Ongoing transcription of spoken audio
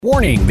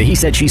Warning, the He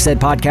Said, She Said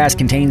podcast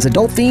contains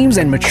adult themes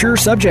and mature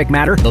subject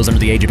matter. Those under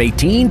the age of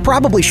 18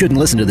 probably shouldn't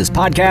listen to this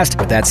podcast.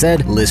 With that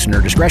said,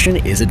 listener discretion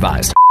is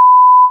advised.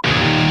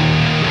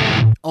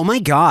 Oh my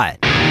God.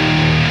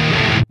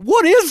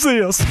 What is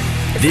this?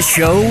 This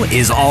show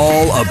is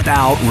all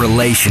about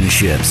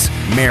relationships,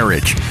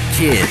 marriage,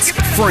 kids,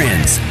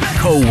 friends,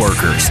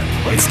 co-workers.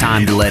 It's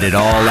time to let it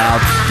all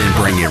out,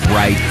 then bring it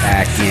right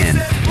back in.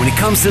 When it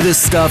comes to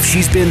this stuff,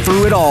 she's been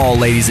through it all,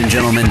 ladies and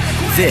gentlemen.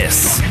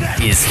 This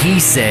is He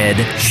Said,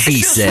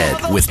 She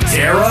Said with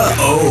Tara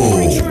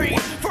O.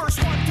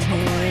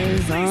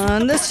 Tara's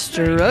on the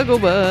struggle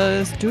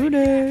bus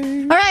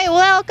today. All right,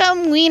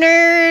 welcome,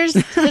 wieners,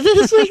 to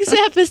this week's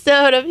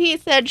episode of He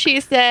Said,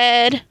 She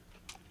Said.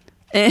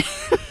 Tara.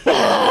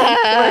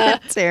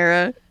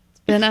 It's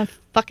been a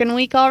fucking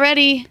week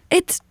already.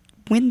 It's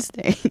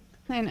Wednesday.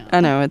 I know. I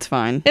know, it's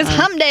fine. It's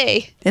hump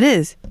day. It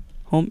is.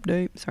 Hump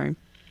day. Sorry.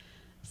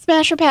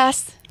 Smash or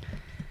pass?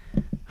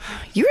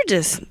 You're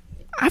just...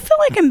 I feel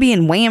like I'm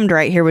being whammed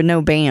right here with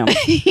no bam.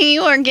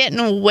 You are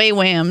getting way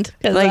whammed.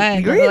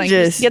 You're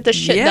just... Get the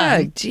shit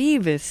done. Yeah,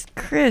 Jeebus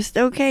Christ.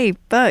 Okay,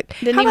 fuck.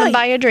 Didn't even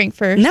buy a drink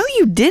first. No,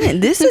 you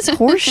didn't. This is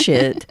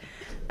horseshit.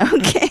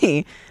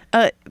 Okay.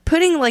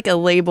 Putting like a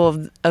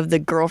label of the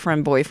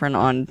girlfriend boyfriend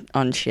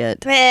on shit.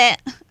 Bleh.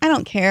 I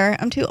don't care.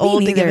 I'm too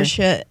old to give a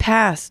shit.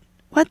 Pass.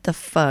 What the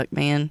fuck,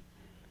 man?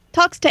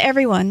 Talks to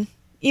everyone,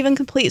 even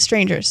complete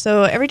strangers.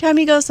 So every time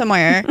you go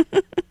somewhere,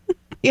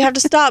 you have to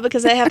stop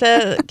because they have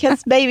to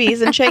kiss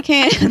babies and shake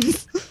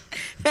hands.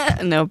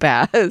 No,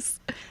 pass.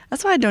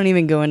 That's why I don't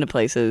even go into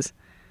places.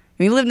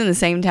 We lived in the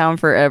same town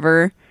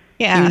forever.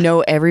 Yeah. You know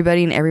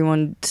everybody and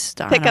everyone.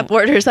 Pick up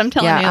orders, I'm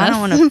telling you. Yeah, I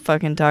don't want to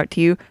fucking talk to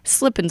you.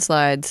 Slip and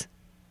slides.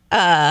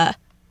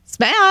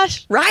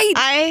 Smash. Right.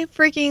 I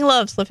freaking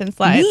love slip and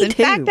slides. Me In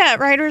too. fact, that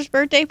writer's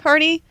birthday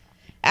party,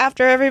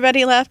 after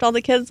everybody left, all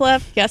the kids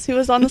left, guess who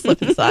was on the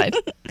slip and slide?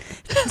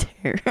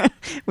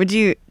 Were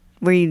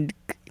you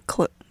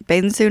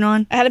bathing suit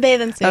on? I had a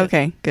bathing suit.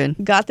 Okay, good.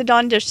 Got the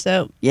Dawn dish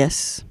soap.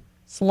 Yes.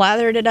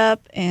 Slathered it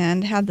up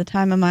and had the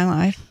time of my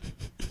life.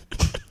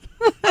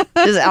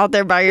 Just out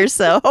there by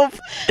yourself.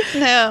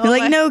 No. You're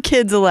like, no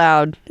kids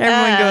allowed.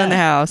 Everyone go in the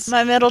house.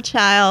 My middle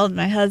child,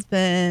 my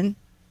husband.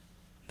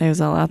 They was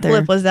all out there.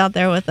 Flip was out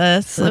there with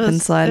us. Slip and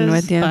sliding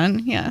with you. Fun,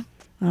 yeah.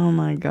 Oh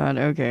my God.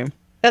 Okay.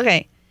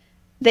 Okay.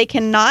 They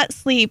cannot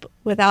sleep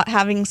without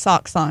having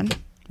socks on.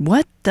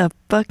 What the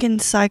fucking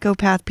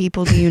psychopath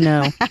people do you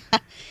know?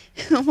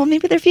 Well,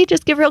 maybe their feet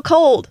just get real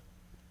cold.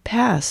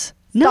 Pass.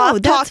 Stop No,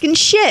 that's talking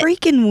shit.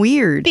 freaking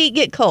weird. Feet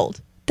get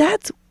cold. Do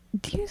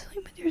you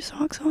sleep with your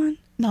socks on?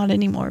 Not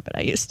anymore, but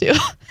I used to.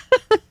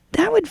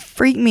 That would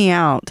freak me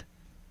out.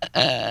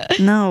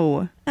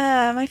 No.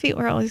 My feet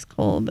were always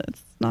cold.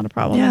 It's not a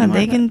problem Yeah, anymore,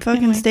 they can but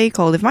fucking anyway. stay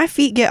cold. If my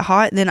feet get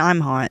hot, then I'm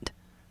hot.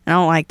 I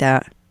don't like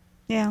that.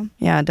 Yeah.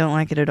 Yeah, I don't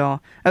like it at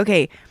all.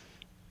 Okay,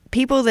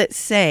 people that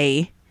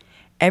say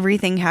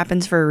everything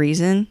happens for a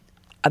reason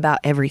about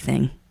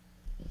everything.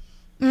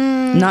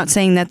 Not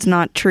saying that's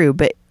not true,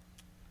 but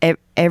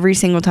every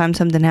single time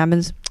something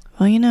happens,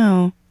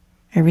 well,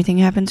 everything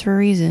happens for a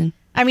reason.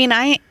 I mean,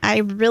 I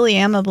really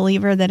am a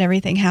believer that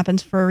everything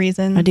happens for a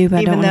reason. I do, but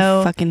I even don't want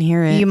though to fucking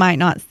hear it. you might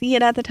not see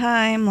it at the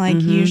time. Like,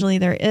 usually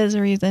there is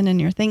a reason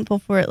and you're thankful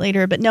for it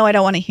later. But no, I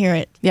don't want to hear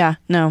it. Yeah,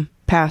 no,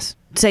 pass.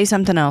 Say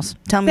something else.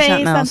 Tell me Say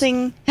something else.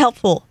 something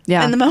helpful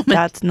Yeah, in the moment.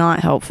 that's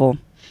not helpful.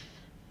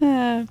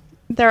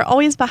 They're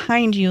always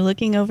behind you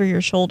looking over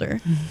your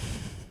shoulder.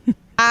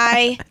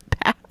 I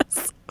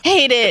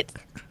hate it.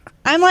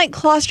 I'm like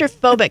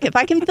claustrophobic. If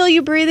I can feel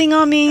you breathing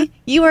on me,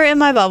 you are in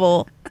my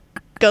bubble.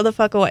 Go the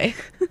fuck away.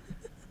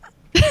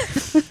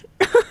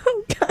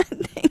 Oh, God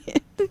dang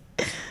it.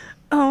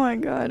 Oh, my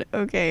God.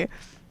 Okay.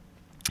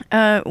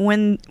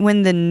 When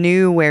the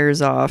new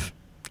wears off,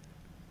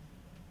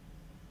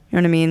 you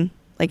know what I mean?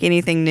 Like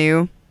anything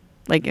new.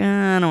 Like,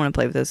 I don't want to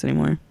play with this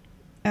anymore.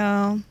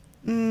 Oh.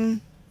 That's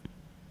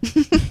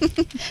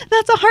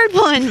a hard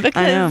one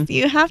because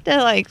you have to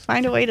like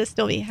find a way to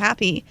still be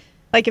happy.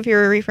 Like if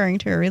you're referring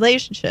to a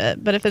relationship,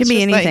 but if it's Could be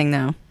just anything,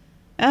 though.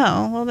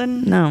 Oh, well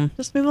then No.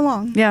 just move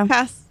along. Yeah.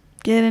 Pass.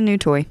 Get a new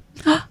toy.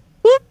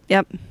 Whoop.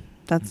 Yep.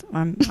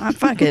 I'm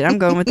fuck it. I'm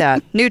going with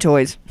that. New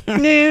toys.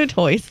 New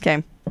toys.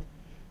 Okay.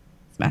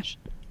 Smash.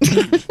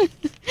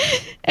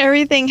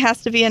 Everything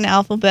has to be in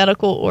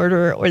alphabetical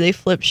order or they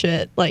flip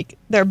shit. Like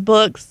their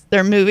books,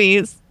 their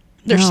movies,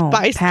 their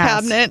spice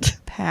cabinet.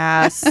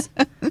 Pass.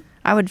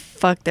 I would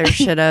fuck their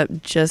shit up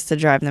just to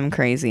drive them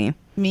crazy.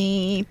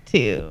 Me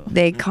too.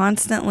 They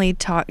constantly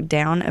talk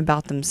down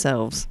about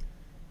themselves.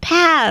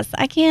 Pass.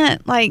 I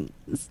can't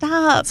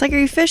stop. It's like, are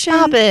you fishing?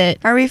 Stop it.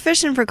 Are we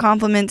fishing for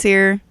compliments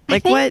here? Like, I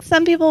think what?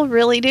 some people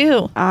really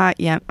do.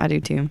 Yeah, I do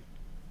too.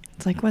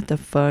 It's like, what the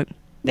fuck?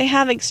 They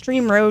have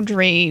extreme road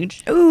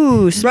rage.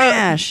 Ooh,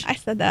 smash. I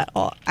said that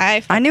all.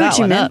 I knew what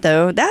you meant,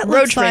 though. That Road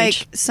looks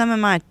rage. like some of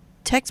my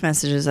text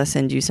messages I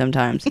send you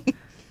sometimes.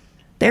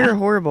 They're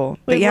horrible.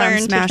 But We've yeah, I'm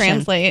learned to smashing.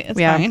 translate. It's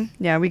yeah, fine.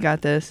 Yeah, we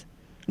got this.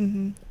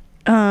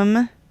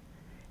 Mm-hmm.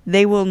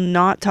 They will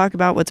not talk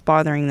about what's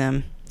bothering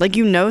them. Like,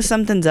 you know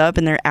something's up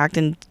and they're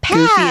acting goofy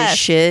as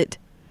shit.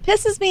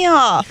 Pisses me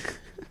off.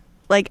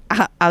 Like,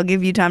 I'll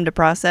give you time to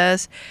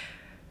process,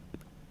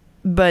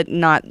 but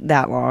not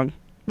that long.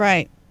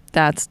 Right.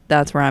 That's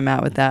where I'm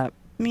at with that.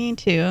 Me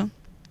too.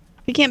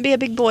 You can't be a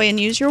big boy and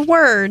use your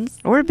words.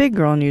 Or a big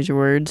girl and use your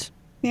words.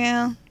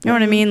 Yeah. You know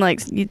what I mean? Like,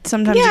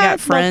 sometimes you got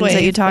friends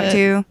that you talk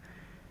to,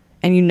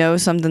 and you know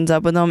something's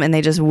up with them, and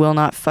they just will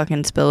not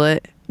fucking spill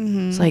it.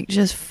 Mm-hmm. It's like,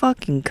 just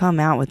fucking come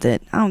out with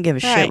it. I don't give a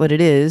shit what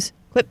it is.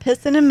 Quit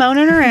pissing and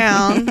moaning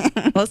around.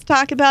 Let's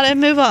talk about it and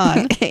move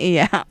on.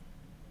 Yeah.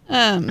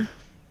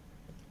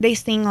 They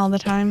sing all the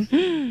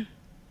time.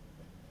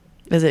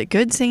 Is it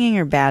good singing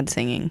or bad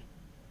singing?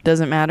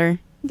 Doesn't matter?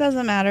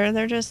 Doesn't matter.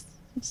 They're just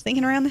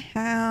singing around the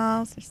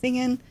house. They're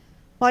singing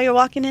while you're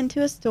walking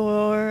into a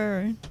store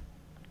or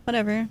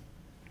whatever.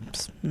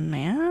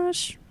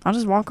 Smash. I'll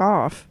just walk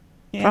off.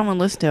 Yeah. If I don't want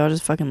to listen to it, I'll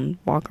just fucking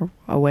walk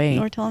away.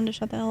 Or tell them to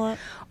shut the hell up.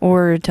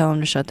 Or tell them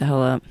to shut the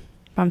hell up.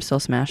 If I'm still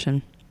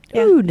smashing.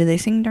 Yeah. Ooh, do they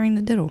sing during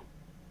the diddle?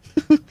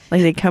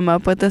 Like, they come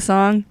up with the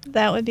song?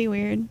 That would be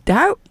weird.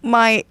 That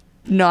might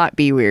not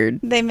be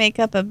weird. They make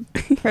up a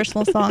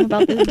personal song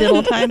about this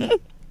diddle time.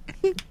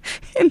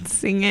 And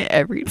sing it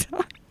every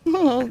time.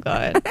 Oh,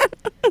 God.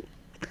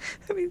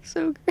 That'd be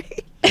so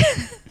great.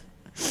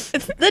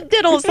 It's the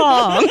diddle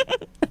song.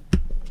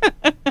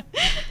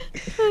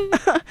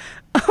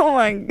 Oh,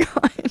 my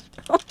God.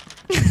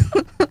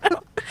 I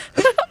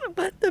don't know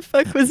what the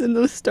fuck was in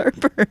those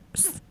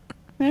Starbursts.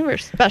 They were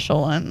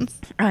special ones.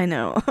 I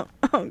know.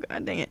 Oh,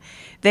 God dang it.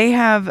 They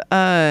have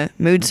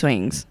mood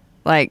swings.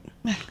 Like,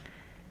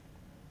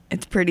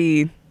 it's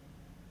pretty...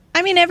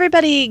 I mean,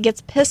 everybody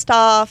gets pissed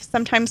off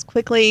sometimes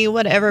quickly,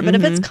 whatever. But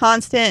if it's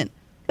constant,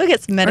 go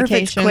get some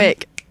medication. Or if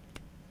it's quick.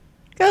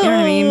 Go, you know what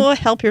I mean?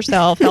 Help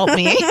yourself. Help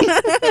me.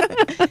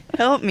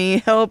 Help me.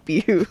 Help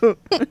you.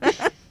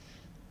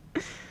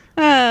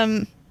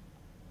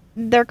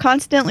 They're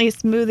constantly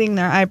smoothing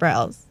their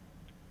eyebrows.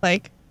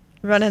 Like,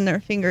 running their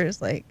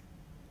fingers, like...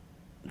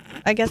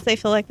 I guess they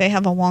feel like they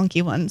have a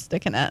wonky one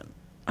sticking up.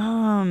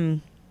 I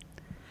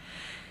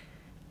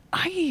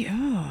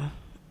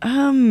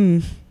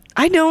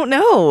don't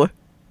know.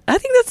 I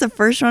think that's the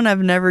first one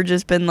I've never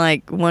just been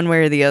like one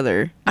way or the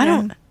other. Yeah. I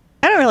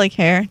don't really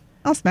care.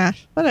 I'll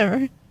smash.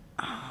 Whatever.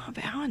 Oh,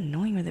 but how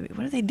annoying would they be?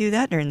 What do they do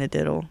that during the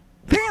diddle?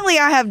 Apparently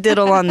I have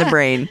diddle on the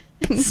brain.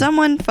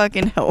 Someone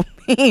fucking help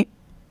me.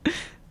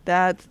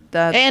 That's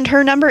And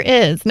her number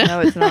is.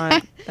 No, it's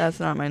not. That's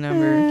not my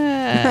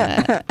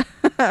number.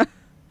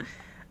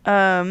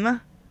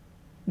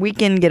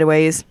 Weekend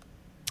getaways.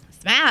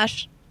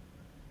 Smash.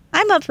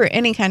 I'm up for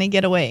any kind of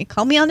getaway.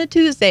 Call me on a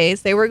Tuesday.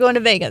 Say we're going to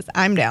Vegas.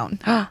 I'm down.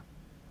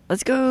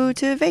 Let's go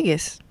to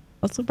Vegas.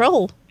 Let's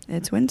roll.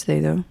 It's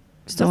Wednesday, though.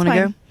 Still want to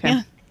go? Okay.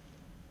 Yeah.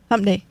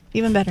 Hump day.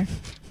 Even better.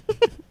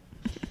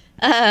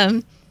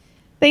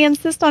 They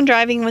insist on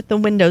driving with the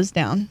windows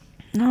down.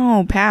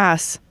 No,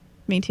 pass.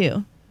 Me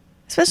too.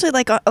 Especially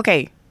like,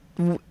 okay,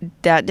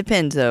 that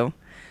depends, though.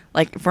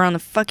 Like, if we're on the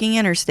fucking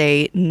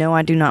interstate, no,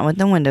 I do not want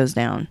the windows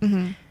down.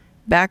 Mm-hmm.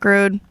 Back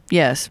road,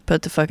 yes,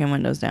 put the fucking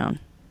windows down.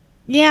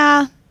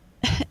 Yeah,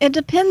 it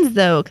depends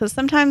though, because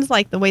sometimes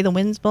like the way the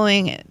wind's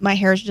blowing, my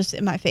hair is just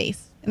in my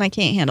face, and I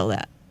can't handle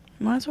that.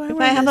 Well, that's why if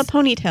I have a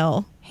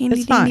ponytail,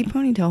 handy dandy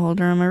ponytail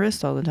holder on my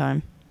wrist all the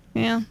time.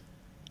 Yeah.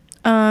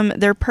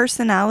 Their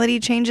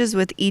personality changes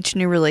with each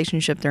new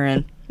relationship they're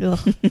in.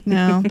 Ugh,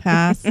 no,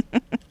 pass.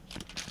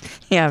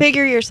 Yeah.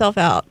 Figure yourself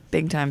out.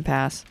 Big time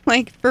pass.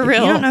 Like, for if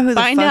real. You don't know who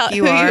Find the fuck out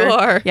you who are. you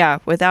are. Yeah,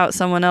 without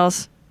someone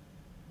else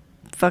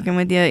fucking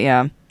with you.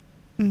 Yeah.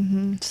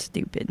 Mm-hmm.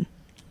 Stupid.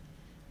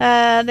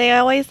 They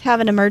always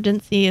have an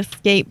emergency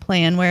escape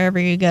plan wherever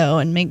you go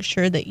and make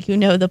sure that you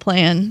know the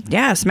plan.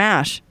 Yeah,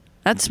 smash.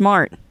 That's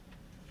smart.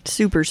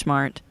 Super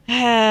smart.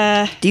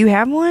 Do Do you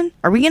have one?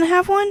 Are we going to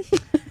have one?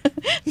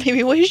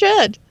 Maybe we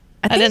should.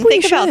 I didn't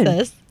think about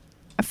this.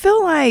 I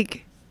feel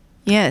like,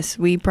 yes,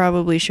 we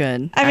probably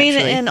should. I mean,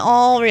 in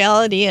all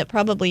reality, it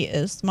probably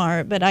is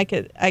smart, but I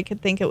could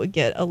think it would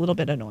get a little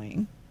bit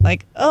annoying.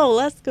 Like, oh,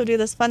 let's go do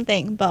this fun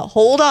thing, but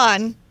hold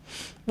on.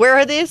 Where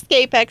are the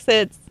escape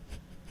exits?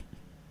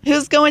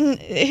 Who's taking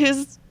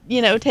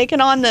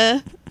on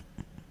the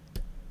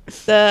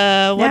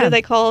what do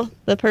they call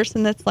the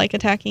person that's like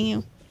attacking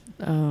you?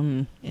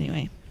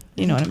 Anyway,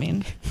 you know what I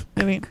mean.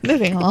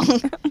 Moving on.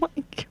 Oh my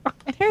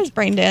God. Hair's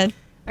brain dead.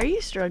 Are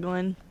you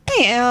struggling?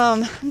 I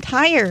am. I'm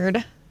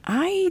tired.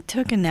 I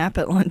took a nap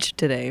at lunch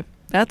today.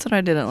 That's what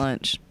I did at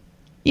lunch.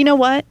 You know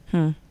what?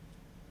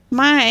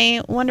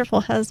 My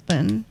wonderful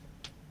husband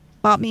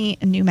bought me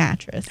a new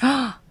mattress.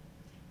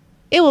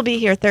 It will be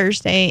here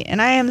Thursday,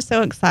 and I am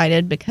so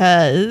excited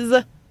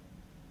because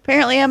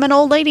apparently I'm an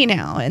old lady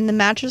now, and the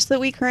mattress that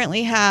we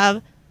currently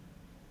have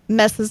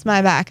messes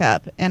my back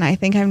up, and I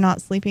think I'm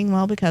not sleeping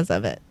well because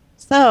of it.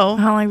 So,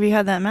 how long have you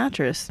had that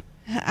mattress?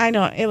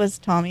 It was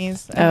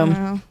Tommy's. I don't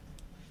know.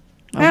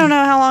 I don't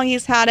know how long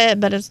he's had it,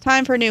 but it's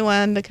time for a new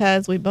one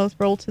because we both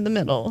roll to the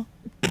middle.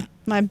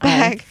 My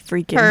back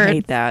freaking hurts.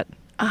 hate that.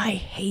 I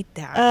hate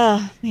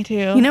that. Me too.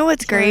 You know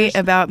what's great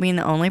about being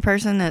the only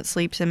person that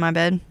sleeps in my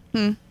bed?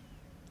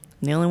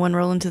 The only one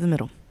rolling to the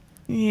middle.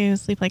 You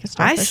sleep like a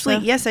starfish. I sleep.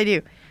 Though. Yes, I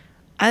do.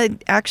 I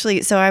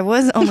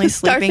was only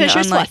sleeping Starfish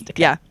on or like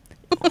swastika? yeah.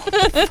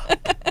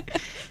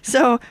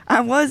 So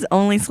I was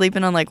only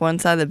sleeping on like one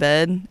side of the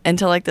bed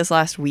until like this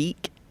last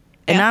week,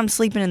 and now I'm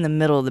sleeping in the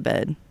middle of the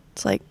bed.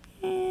 It's like,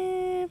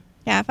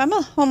 yeah. If I'm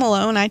home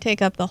alone, I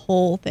take up the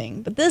whole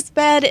thing. But this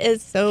bed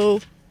is so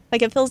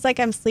like it feels like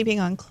I'm sleeping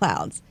on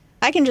clouds.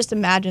 I can just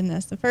imagine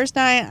this. The first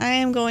night, I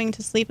am going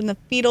to sleep in the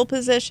fetal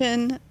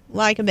position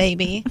like a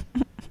baby.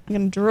 I'm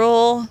gonna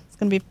drool. It's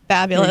gonna be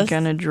fabulous. You're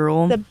gonna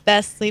drool. The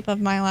best sleep of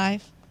my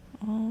life.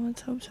 Oh,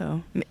 let's hope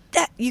so.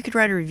 That you could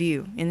write a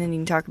review and then you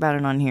can talk about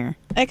it on here.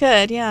 I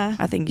could, yeah.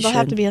 I think you They'll should.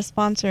 have to be a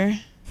sponsor.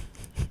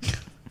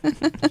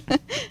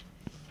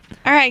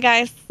 All right,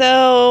 guys.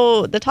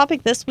 So the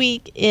topic this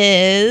week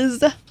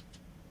is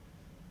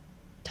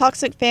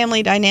toxic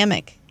family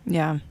dynamic.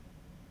 Yeah.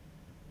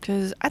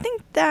 Because I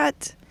think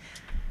that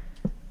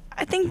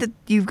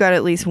you've got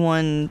at least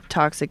one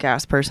toxic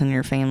ass person in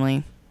your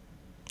family.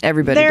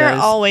 Everybody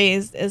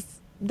does.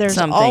 There's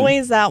something.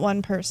 always that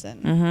one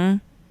person. Mm-hmm.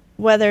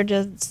 Whether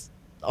just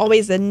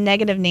always a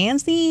negative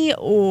Nancy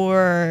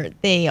or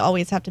they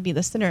always have to be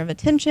the center of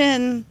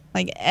attention.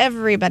 Like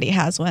everybody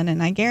has one,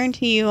 and I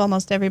guarantee you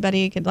almost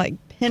everybody could like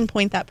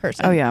pinpoint that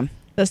person. Oh yeah.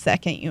 The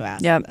second you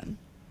ask Yep. them.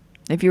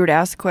 If you were to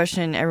ask a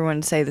question, everyone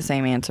would say the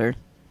same answer.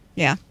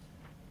 Yeah.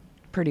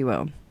 Pretty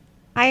well.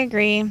 I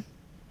agree.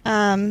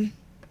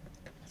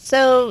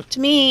 So to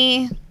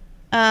me,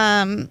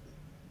 a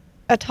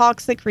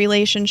toxic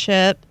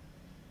relationship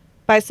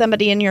by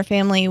somebody in your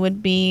family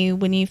would be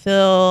when you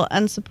feel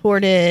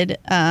unsupported,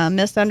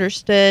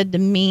 misunderstood,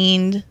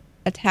 demeaned,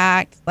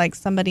 attacked, like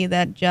somebody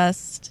that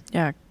just...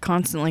 Yeah,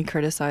 constantly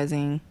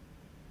criticizing.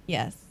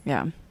 Yes.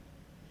 Yeah.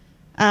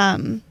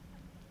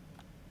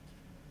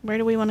 Where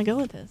do we want to go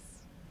with this?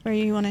 Where do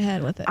you want to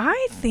head with it?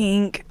 I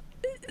think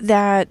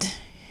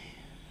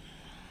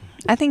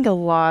a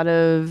lot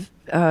of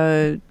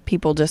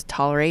people just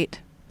tolerate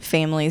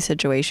family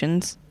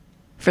situations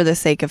for the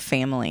sake of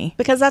family.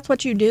 Because that's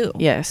what you do.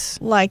 Yes.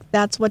 Like,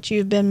 that's what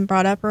you've been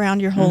brought up around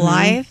your whole Mm-hmm.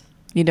 life.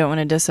 You don't want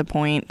to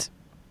disappoint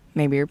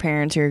maybe your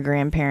parents or your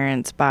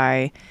grandparents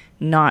by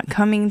not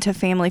coming to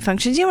family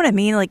functions. You know what I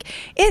mean? Like,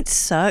 it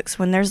sucks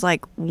when there's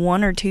like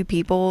one or two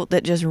people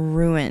that just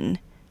ruin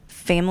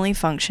family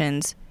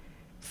functions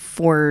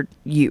for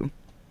you.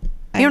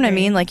 You know what I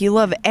mean? Like, you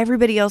love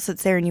everybody else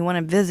that's there and you want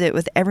to visit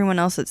with everyone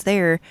else that's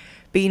there,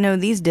 but you know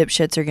these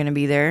dipshits are going to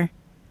be there.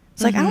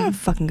 It's like, I don't want to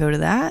fucking go to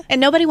that.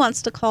 And nobody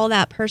wants to call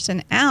that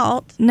person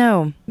out.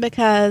 No.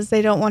 Because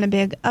they don't want a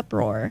big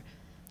uproar.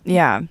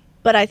 Yeah.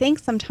 But I think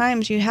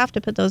sometimes you have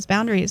to put those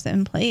boundaries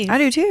in place. I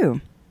do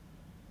too.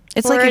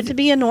 It's for like it to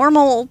be a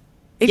normal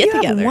if get you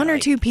have together, one or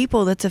two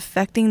people that's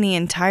affecting the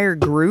entire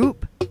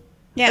group,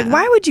 yeah, like,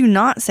 why would you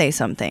not say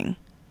something?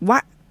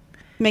 Why?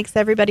 Makes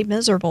everybody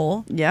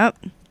miserable. Yep.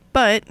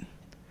 But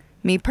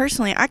me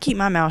personally, I keep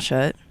my mouth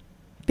shut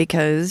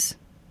because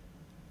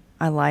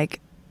I like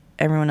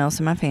everyone else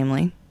in my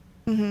family.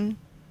 Mm-hmm.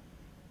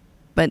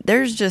 But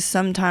there's just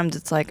sometimes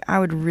it's like I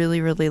would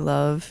really, really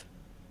love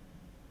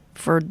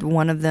for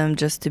one of them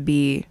just to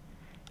be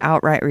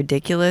outright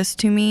ridiculous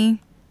to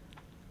me.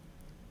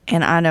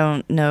 And I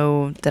don't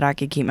know that I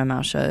could keep my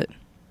mouth shut.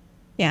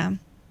 Yeah. You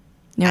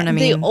know what I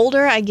mean? The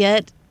older I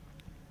get,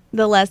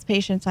 the less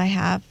patience I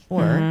have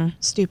for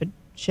stupid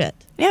shit.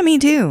 Yeah, me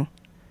too.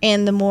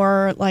 And the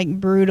more, like,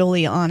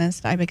 brutally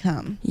honest I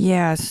become.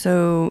 Yeah,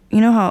 so you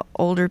know how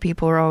older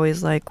people are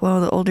always like,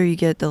 well, the older you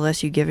get, the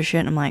less you give a shit.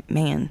 And I'm like,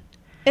 man.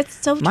 It's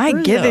so true, my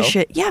give though. a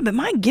shit. Yeah, but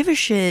my give a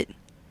shit,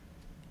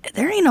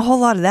 there ain't a whole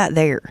lot of that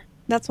there.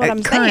 That's what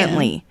I'm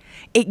currently. saying.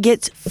 It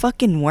gets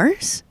fucking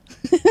worse.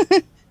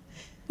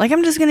 Like,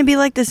 I'm just going to be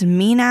like this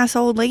mean-ass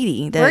old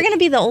lady. We're going to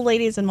be the old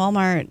ladies in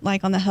Walmart,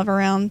 like, on the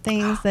hover-around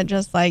things that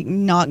just, like,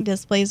 knock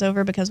displays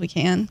over because we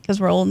can. Because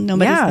we're old.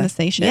 Nobody's going to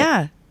say shit.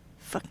 Yeah.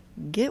 Fuck.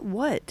 Get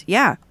what?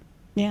 Yeah.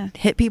 Yeah.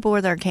 Hit people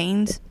with our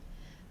canes.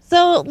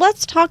 So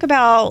let's talk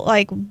about,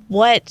 like,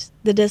 what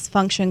the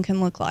dysfunction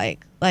can look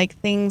like. Like,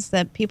 things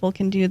that people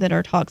can do that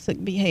are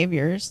toxic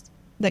behaviors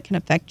that can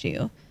affect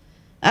you.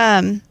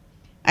 I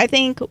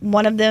think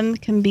one of them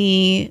can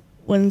be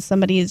when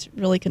somebody's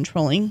really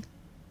controlling.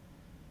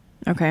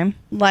 Okay.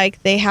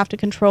 Like, they have to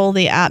control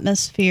the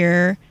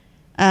atmosphere.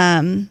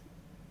 They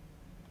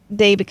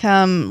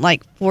become,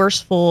 like,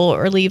 forceful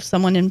or leave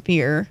someone in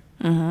fear.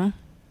 Mm-hmm.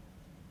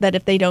 That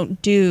if they don't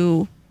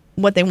do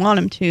what they want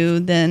them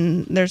to,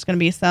 then there's going to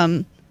be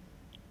some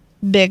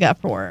big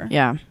uproar.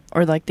 Yeah.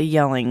 Or, like, the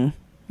yelling.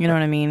 You know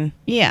what I mean?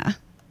 Yeah.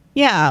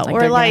 Yeah. Like, or,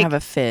 they're like, gonna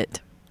have a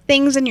fit.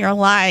 Things in your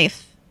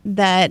life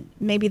that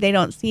maybe they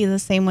don't see the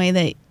same way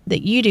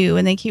that you do,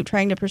 and they keep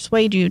trying to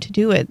persuade you to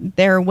do it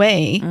their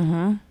way.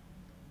 Mm-hmm.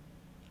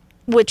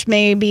 Which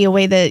may be a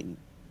way that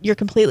you're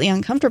completely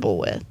uncomfortable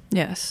with.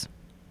 Yes.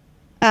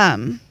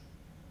 I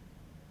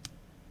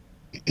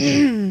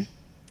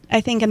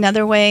think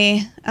another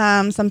way,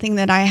 something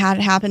that I had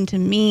happen to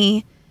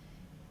me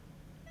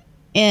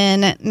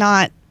in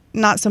not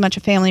so much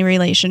a family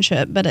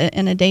relationship, but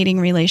in a dating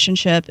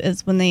relationship,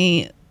 is when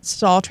they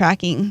stall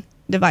tracking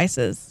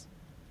devices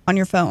on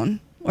your phone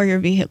or your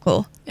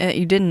vehicle.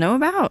 You didn't know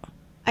about?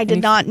 I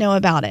did not know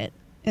about it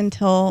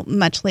until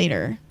much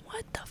later.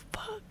 What the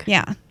fuck?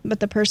 Yeah, but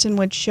the person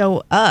would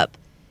show up,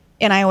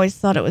 and I always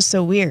thought it was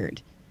so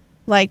weird.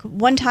 Like,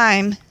 one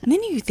time... And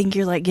then you think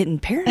you're, like, getting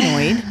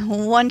paranoid.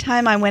 One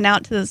time I went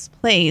out to this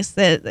place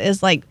that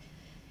is, like...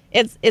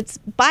 It's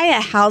by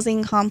a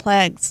housing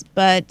complex,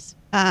 but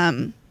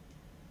I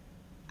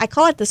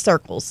call it the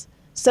circles.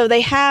 So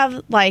they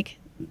have, like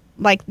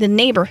the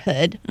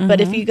neighborhood,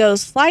 but if you go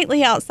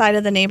slightly outside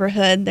of the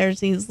neighborhood, there's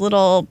these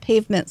little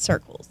pavement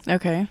circles.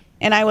 Okay.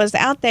 And I was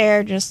out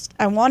there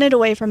I wanted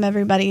away from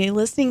everybody,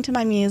 listening to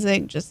my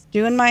music, just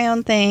doing my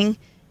own thing.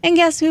 And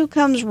guess who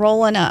comes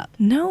rolling up?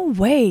 No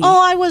way.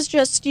 Oh, I was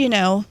just,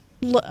 I'm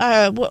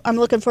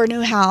looking for a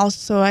new house,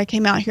 so I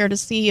came out here to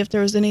see if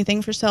there was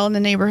anything for sale in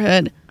the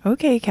neighborhood.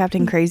 Okay,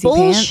 Captain Crazy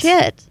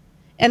Bullshit.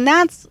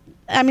 Pants.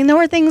 And there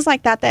were things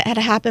like that had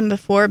happened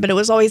before, but it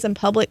was always in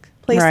public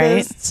places.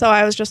 Right. So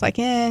I was just like,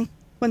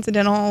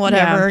 coincidental,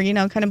 whatever,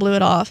 kind of blew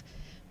it off.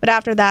 But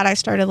after that, I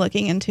started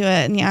looking into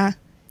it, and yeah,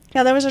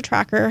 there was a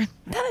tracker.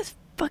 That is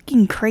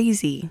fucking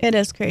crazy. It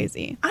is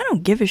crazy. I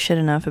don't give a shit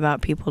enough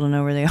about people to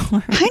know where they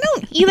are. I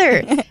don't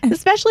either,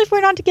 especially if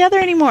we're not together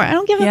anymore. I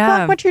don't give a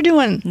fuck what you're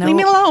doing. No, leave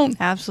me alone.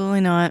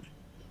 Absolutely not.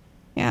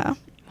 Yeah.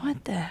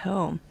 What the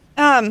hell?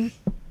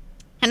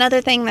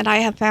 Another thing that I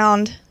have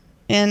found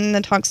in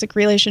the toxic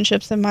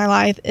relationships in my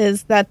life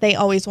is that they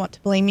always want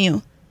to blame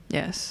you.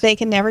 Yes. They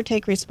can never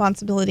take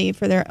responsibility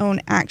for their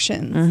own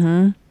actions.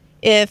 Mm-hmm.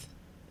 If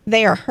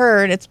they are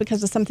hurt, it's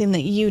because of something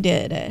that you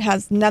did. It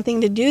has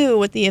nothing to do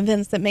with the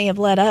events that may have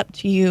led up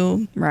to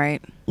you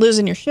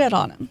losing your shit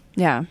on them.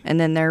 Yeah. And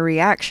then their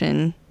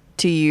reaction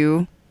to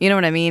you, you know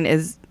what I mean,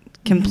 is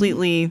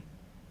completely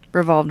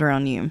revolved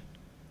around you.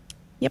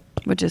 Yep.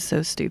 Which is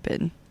so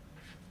stupid.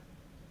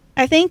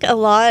 I think a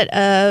lot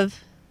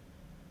of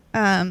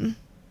the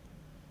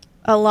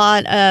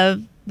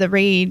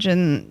rage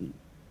and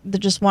the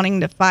just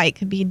wanting to fight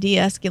could be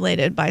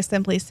de-escalated by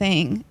simply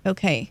saying,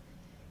 okay,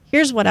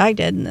 here's what I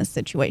did in this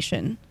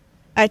situation.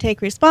 I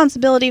take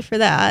responsibility for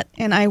that,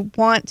 and I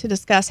want to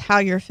discuss how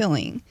you're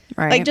feeling.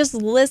 Right. Like, just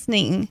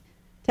listening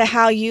to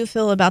how you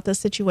feel about the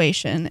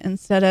situation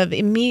instead of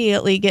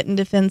immediately getting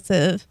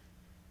defensive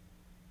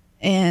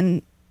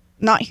and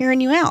not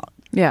hearing you out.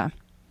 Yeah,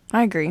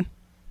 I agree.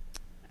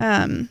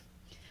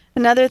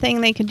 Another thing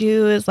they could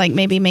do is, like,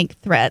 maybe make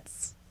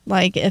threats.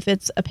 Like, if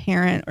it's a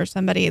parent or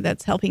somebody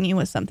that's helping you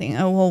with something,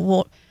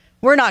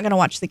 we're not going to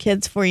watch the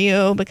kids for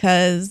you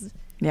because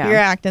you're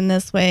acting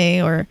this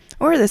way. Or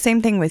the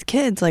same thing with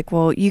kids. Like,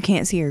 well, you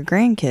can't see your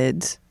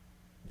grandkids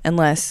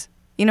unless,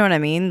 you know what I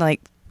mean?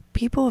 Like,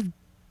 people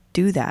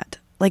do that.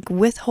 Like,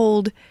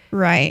 withhold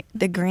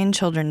the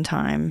grandchildren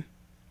time.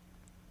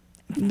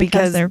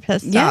 Because they're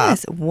pissed off.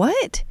 Yes.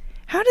 What?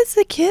 How does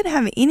the kid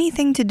have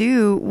anything to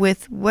do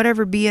with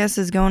whatever BS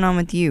is going on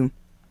with you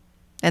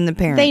and the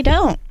parent? They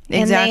don't.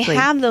 Exactly. And they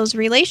have those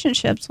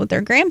relationships with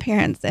their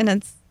grandparents,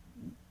 and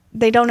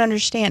they don't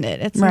understand it.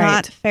 It's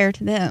not fair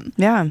to them.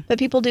 Yeah. But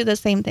people do the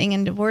same thing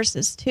in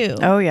divorces too.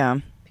 Oh yeah.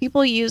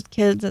 People use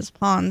kids as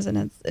pawns,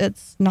 and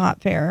it's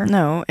not fair.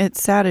 No,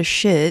 it's sad as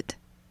shit.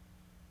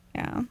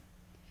 Yeah.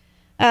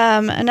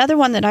 Another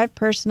one that I've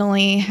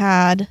personally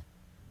had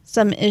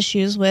some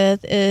issues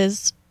with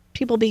is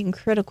people being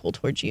critical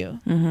towards you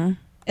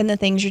and the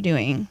things you're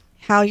doing,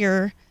 how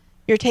you're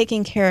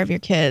taking care of your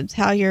kids,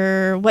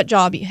 what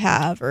job you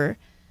have, or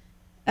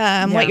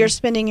what you're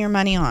spending your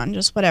money on,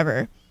 just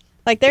whatever.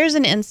 Like, there's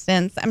an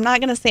instance, I'm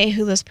not going to say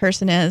who this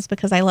person is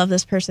because I love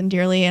this person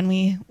dearly and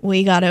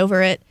we got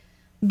over it.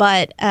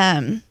 But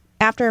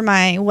after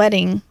my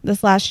wedding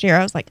this last year,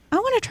 I was like, I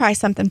want to try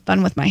something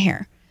fun with my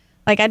hair.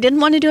 Like, I didn't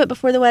want to do it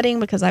before the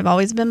wedding because I've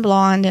always been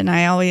blonde and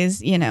I always,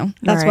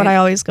 that's what I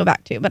always go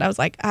back to. But I was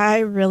like, I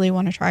really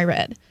want to try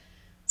red.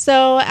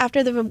 So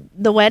after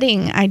the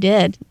wedding, I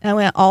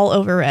went all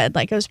over red.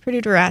 Like, it was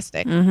pretty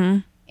drastic. Mm-hmm.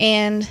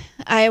 And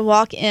I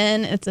walk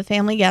in, it's a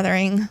family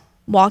gathering,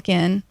 walk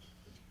in,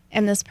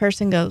 and this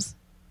person goes,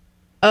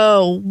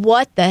 oh,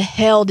 what the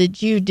hell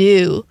did you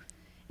do?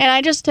 And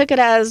I just took it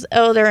as,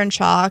 oh, they're in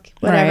shock,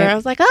 whatever. Right. I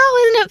was like,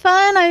 oh, isn't it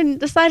fun? I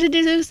decided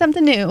to do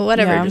something new,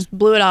 whatever. Yeah. Just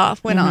blew it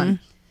off, went on.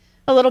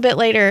 A little bit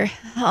later,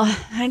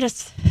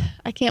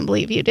 I can't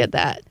believe you did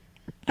that.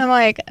 I'm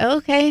like,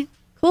 okay,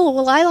 cool.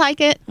 Well, I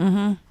like it.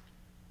 Mm-hmm.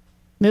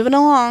 Moving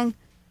along.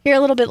 Here a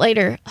little bit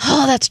later,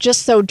 oh, that's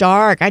just so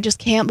dark. I just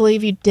can't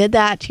believe you did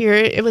that to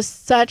it was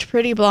such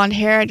pretty blonde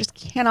hair. I just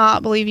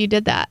cannot believe you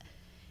did that.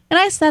 And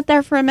I sat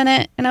there for a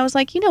minute and I was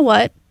like, you know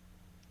what?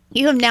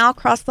 You have now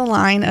crossed the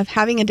line of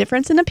having a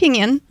difference in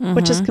opinion,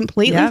 which is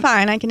completely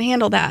fine. I can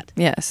handle that.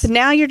 Yes. But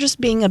now you're just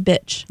being a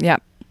bitch.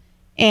 Yep.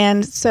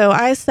 And so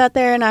I sat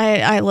there and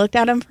I looked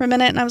at him for a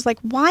minute and I was like,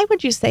 why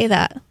would you say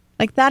that?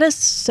 Like, that is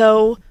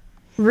so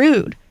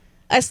rude.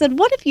 I said,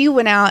 what if you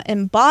went out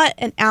and bought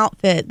an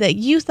outfit that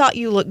you thought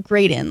you looked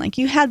great in? Like,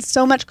 you had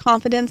so much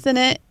confidence in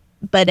it,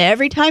 but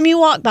every time you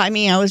walked by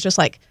me, I was just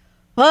like,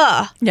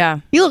 yeah,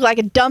 you look like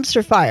a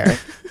dumpster fire.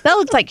 That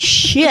looks like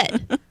shit.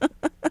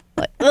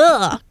 Like,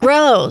 ugh,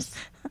 gross.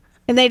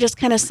 And they just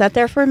kind of sat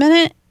there for a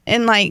minute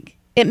and like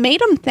it made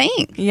them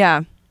think.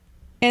 Yeah.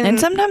 And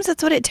sometimes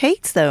that's what it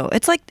takes though.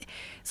 It's like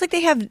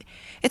they have,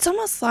 it's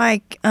almost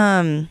like,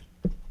 you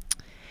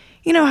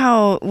know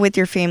how with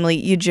your family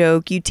you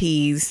joke, you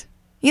tease,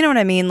 you know what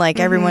I mean? Like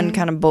everyone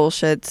kind of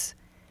bullshits.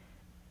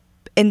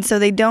 And so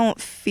they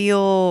don't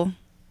feel,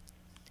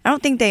 I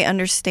don't think they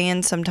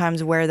understand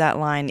sometimes where that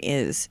line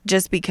is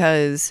just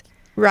because.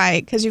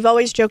 Right. Because you've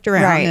always joked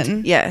around.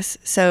 Right. Yes.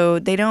 So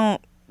they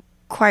don't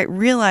quite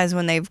realize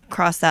when they've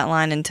crossed that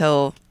line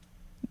until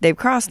they've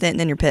crossed it and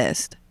then you're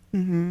pissed.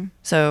 Mm-hmm.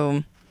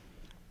 So.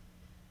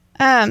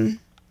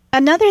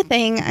 Another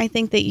thing I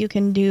think that you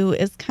can do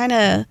is kind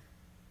of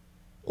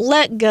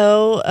let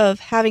go of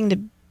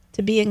having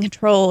to be in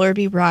control or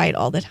be right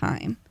all the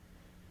time.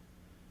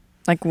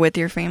 Like with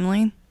your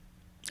family?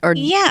 Or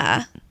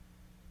yeah.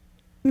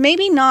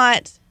 Maybe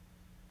not.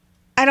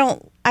 I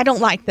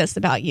don't like this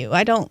about you.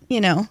 I don't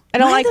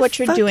like what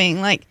you're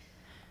doing. Like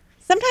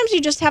sometimes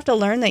you just have to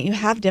learn that you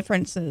have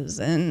differences.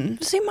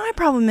 And see, my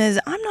problem is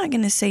I'm not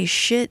going to say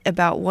shit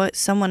about what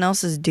someone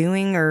else is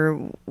doing or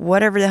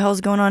whatever the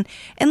hell's going on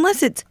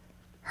unless it's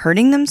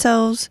hurting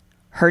themselves,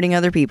 hurting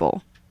other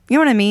people. You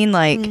know what I mean?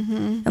 Like,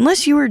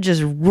 unless you were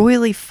just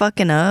royally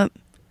fucking up,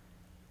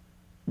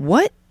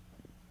 what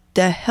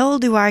the hell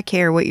do I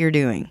care what you're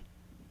doing?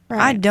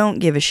 Right. I don't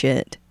give a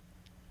shit.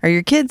 Are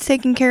your kids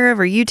taken care of?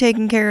 Are you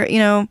taken care of? You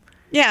know?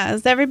 Yeah.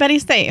 Is everybody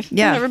safe?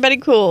 Yeah. Is everybody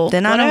cool?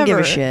 Then I don't give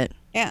a shit.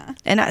 Yeah.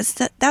 And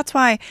that's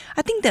why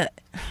I think that,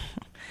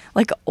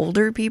 like,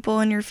 older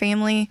people in your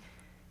family,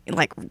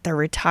 like, they're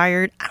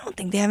retired, I don't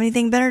think they have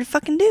anything better to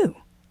fucking do.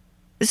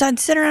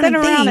 Besides sit around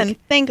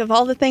and think of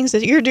all the things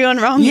that you're doing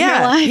wrong in your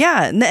life.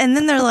 Yeah. And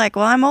then they're like,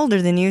 well, I'm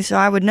older than you, so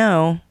I would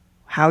know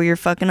how you're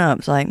fucking up.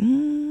 It's like,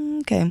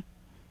 okay.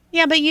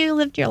 Yeah, but you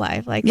lived your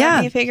life. Like,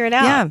 let me figure it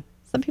out. Yeah.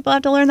 Some people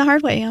have to learn the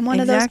hard way. I'm one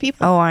of those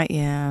people. Oh,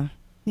 yeah.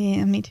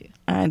 Yeah, me too.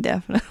 I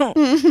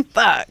definitely.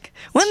 Fuck.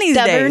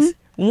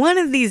 One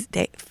of these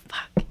days.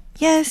 Fuck.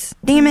 Yes.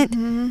 Damn it.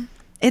 Mm-hmm.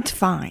 It's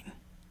fine.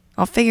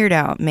 I'll figure it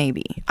out,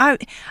 maybe. I've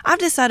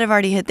decided I've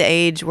already hit the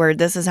age where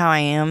this is how I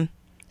am,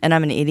 and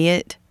I'm an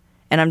idiot,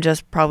 and I'm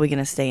just probably going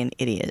to stay an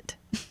idiot.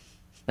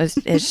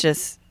 It's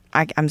just,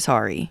 I'm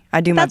sorry. I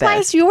do my best. That's why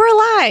it's your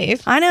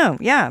life. I know.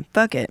 Yeah.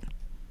 Fuck it.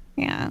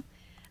 Yeah.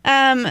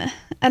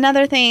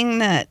 Another thing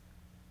that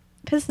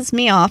pisses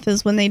me off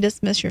is when they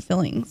dismiss your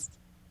feelings.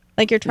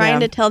 Like you're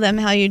trying to tell them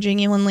how you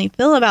genuinely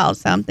feel about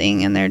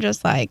something, and they're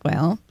just like,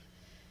 well,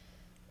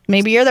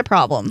 maybe you're the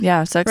problem.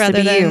 Yeah. Sucks to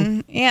be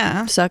you.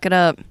 Yeah. Suck it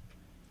up.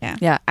 Yeah.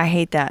 Yeah. I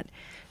hate that.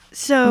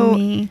 So.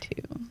 Me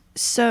too.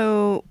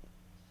 So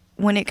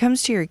when it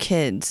comes to your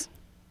kids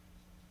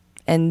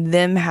and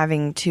them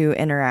having to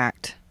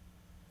interact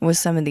with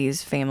some of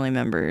these family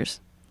members,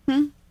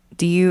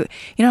 do you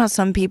know how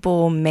some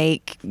people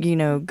make,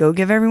 go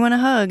give everyone a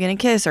hug and a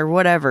kiss or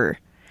whatever?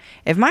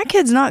 If my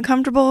kid's not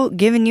comfortable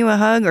giving you a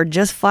hug or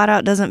just flat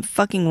out doesn't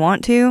fucking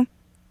want to,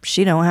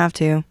 she don't have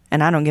to.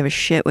 And I don't give a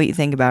shit what you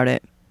think about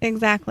it.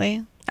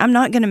 Exactly. I'm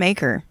not going to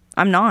make her.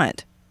 I'm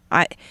not.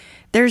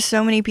 There's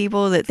so many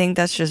people that think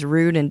that's just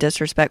rude and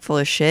disrespectful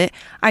as shit.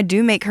 I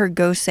do make her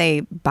go say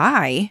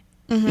bye.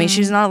 Mm-hmm. I mean,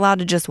 she's not allowed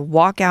to just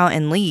walk out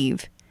and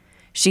leave.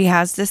 She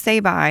has to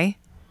say bye.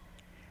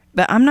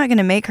 But I'm not going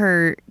to make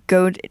her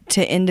go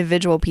to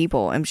individual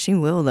people. And she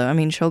will, though. I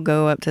mean, she'll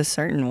go up to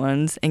certain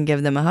ones and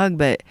give them a hug.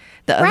 But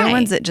the other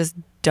ones that just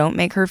don't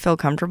make her feel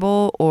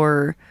comfortable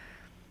or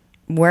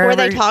wherever. Or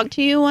they talk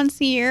to you once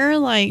a year?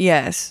 Like.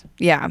 Yes.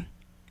 Yeah.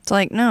 It's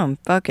like, no,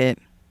 fuck it.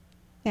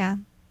 Yeah.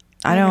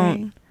 I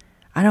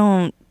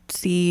don't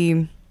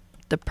see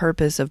the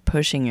purpose of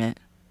pushing it.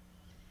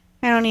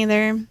 I don't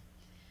either.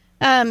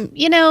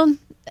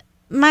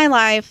 My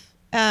life,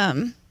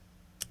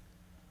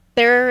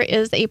 there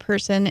is a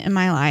person in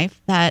my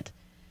life that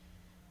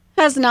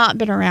has not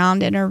been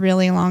around in a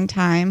really long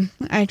time.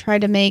 I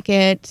tried to make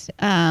it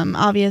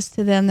obvious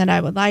to them that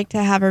I would like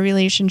to have a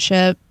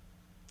relationship.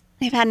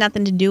 They've had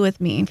nothing to do with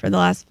me for the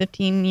last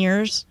 15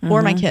 years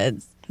or my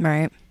kids.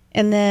 Right.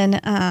 And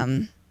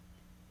then,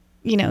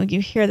 you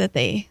hear that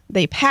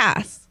they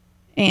pass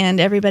and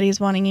everybody's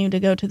wanting you to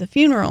go to the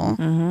funeral.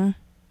 Mm-hmm.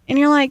 And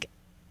you're like,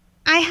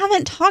 I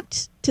haven't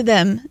talked to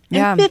them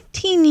in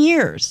 15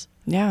 years.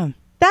 Yeah.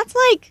 That's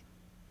like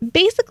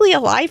basically a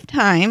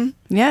lifetime.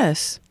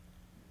 Yes.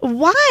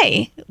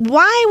 Why?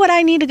 Why would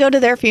I need to go to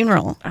their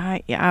funeral?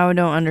 I don't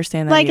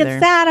understand that either.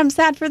 It's sad. I'm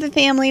sad for the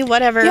family,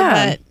 whatever.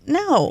 Yeah. But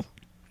no.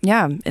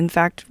 Yeah. In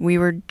fact, we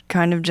were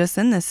kind of just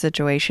in this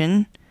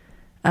situation.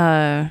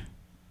 Should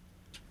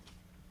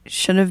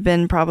have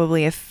been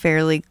probably a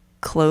fairly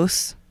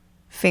close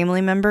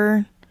family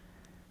member.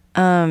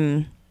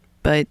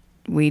 But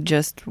we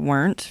just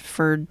weren't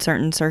for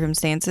certain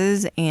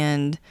circumstances.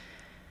 And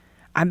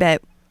I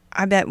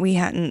bet we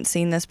hadn't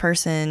seen this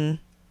person.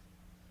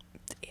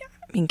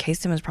 I mean,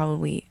 Kasten was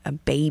probably a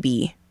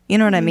baby. You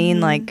know what I mean?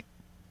 Like,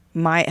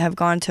 might have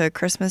gone to a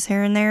Christmas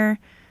here and there.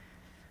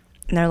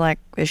 And they're like,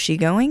 is she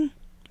going?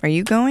 Are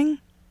you going?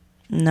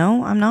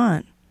 No, I'm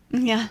not.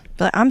 Yeah.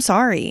 But I'm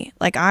sorry.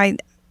 Like, I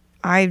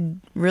I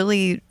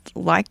really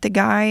liked the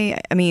guy.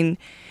 I mean,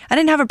 I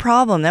didn't have a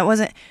problem.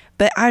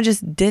 But I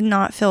just did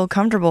not feel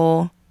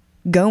comfortable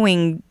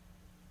going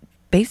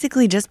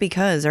basically just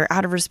because, or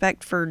out of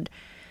respect for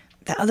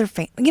the other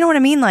family. You know what I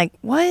mean? Like,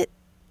 what?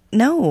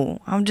 No,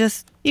 I'm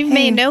just... You've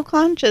made no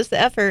conscious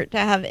effort to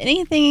have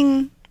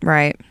anything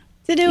right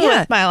to do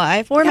with my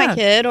life or my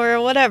kid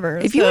or whatever.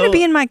 If you want to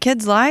be in my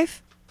kid's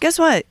life, guess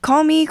what?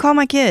 Call me, call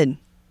my kid.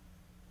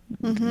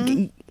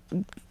 Mm-hmm.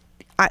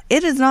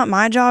 It is not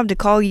my job to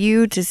call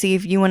you to see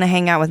if you want to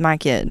hang out with my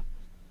kid.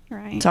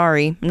 Right.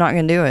 Sorry, I'm not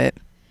going to do it.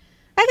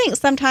 I think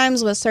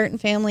sometimes with certain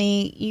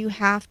family, you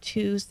have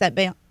to set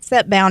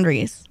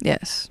boundaries.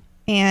 Yes.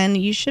 And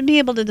you should be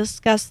able to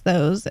discuss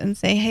those and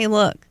say, hey,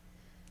 look,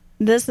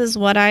 this is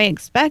what I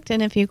expect.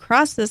 And if you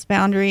cross this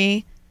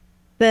boundary,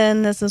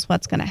 then this is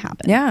what's going to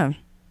happen. Yeah.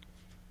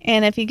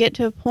 And if you get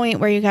to a point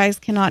where you guys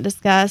cannot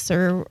discuss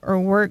or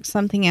work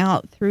something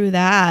out through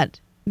that,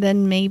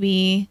 then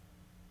maybe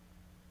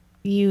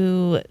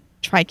you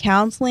try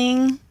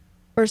counseling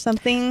or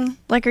something.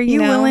 Like, are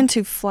you willing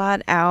to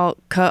flat out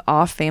cut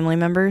off family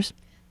members?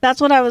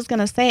 That's what I was going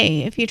to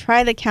say. If you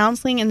try the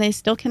counseling and they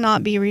still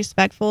cannot be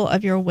respectful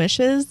of your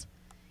wishes,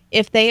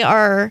 if they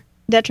are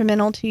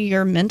detrimental to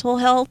your mental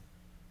health,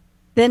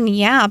 then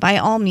yeah, by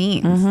all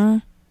means. Mm-hmm.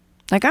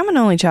 Like, I'm an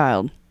only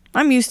child.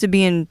 I'm used to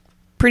being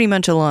pretty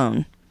much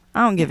alone.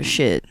 I don't give a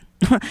shit.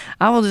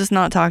 I will just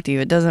not talk to you.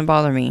 It doesn't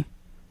bother me.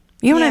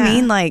 You know what I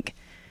mean? Like,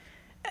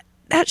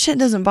 that shit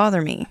doesn't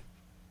bother me.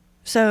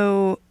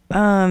 So,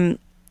 I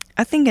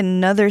think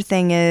another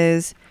thing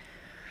is,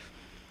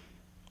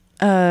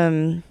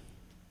 like,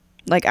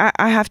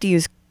 I have to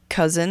use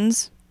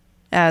cousins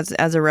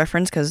as a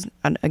reference because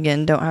I,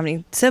 again, don't have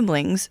any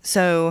siblings.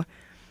 So,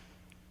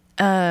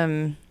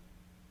 let's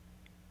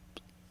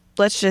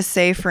just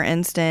say, for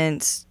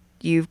instance,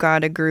 you've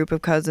got a group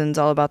of cousins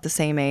all about the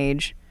same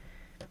age.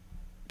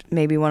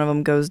 Maybe one of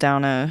them goes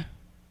down a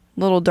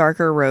little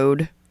darker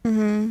road.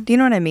 Mm-hmm. Do you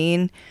know what I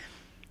mean?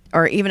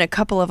 Or even a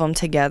couple of them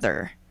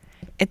together.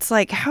 It's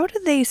like, how do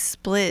they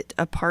split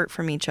apart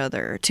from each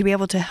other to be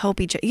able to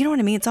help each other? You know what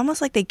I mean? It's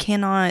almost like they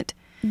cannot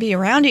be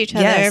around each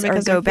other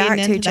because or go back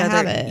to each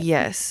other. Habit.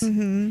 Yes.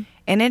 Mm-hmm.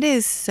 And it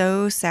is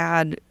so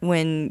sad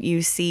when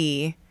you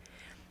see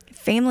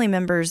family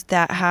members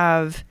that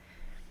have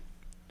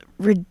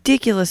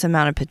ridiculous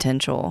amount of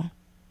potential.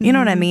 You know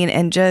what I mean?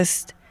 And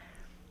just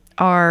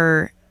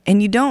are,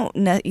 and you don't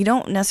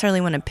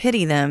necessarily want to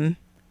pity them,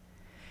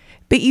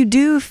 but you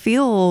do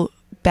feel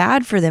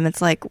bad for them.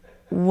 It's like,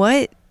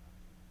 what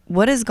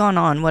has gone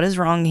on? What is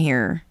wrong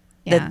here?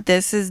 Yeah. That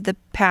this is the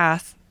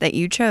path that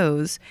you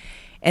chose.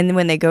 And then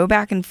when they go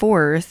back and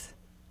forth,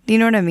 do you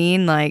know what I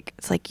mean? Like,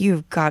 it's like,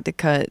 you've got to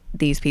cut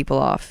these people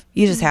off.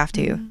 You just have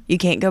to. You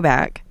can't go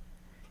back.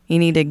 You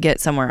need to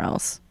get somewhere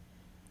else.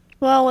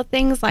 Well, with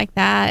things like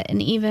that,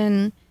 and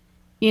even,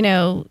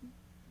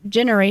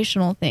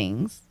 generational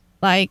things,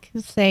 like,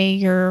 say,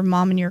 your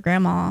mom and your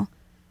grandma,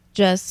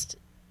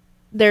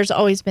 there's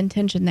always been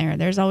tension there.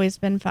 There's always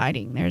been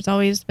fighting.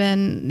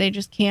 They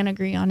just can't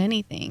agree on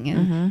anything.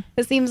 And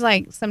it seems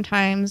like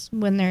sometimes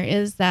when there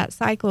is that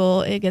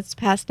cycle, it gets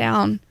passed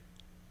down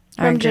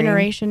from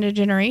generation to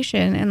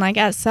generation. And, like,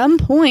 at some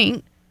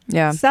point,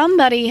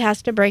 somebody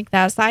has to break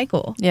that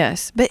cycle.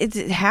 Yes. But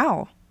it's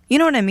how? You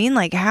know what I mean?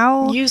 Like,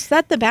 how you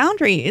set the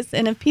boundaries,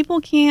 and if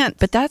people can't,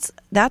 but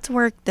that's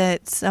work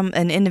that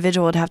an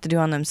individual would have to do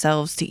on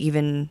themselves to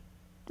even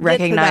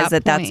recognize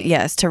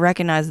to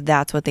recognize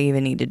that's what they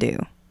even need to do.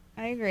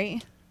 I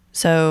agree.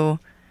 So,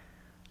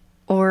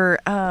 or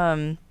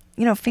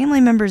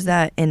family members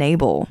that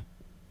enable.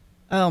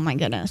 Oh my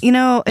goodness!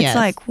 It's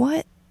like,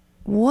 what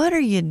are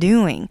you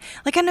doing?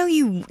 Like, I know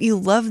you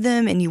love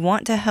them and you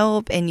want to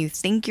help and you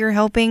think you're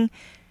helping.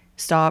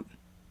 Stop.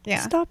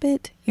 Yeah. Stop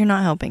it. You're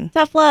not helping.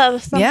 Tough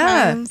love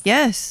sometimes.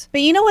 Yeah. Yes. But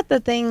you know what the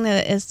thing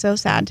that is so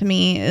sad to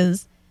me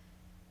is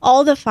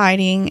all the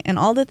fighting and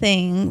all the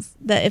things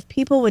that if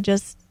people would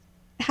just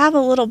have a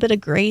little bit of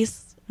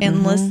grace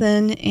and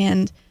listen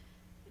and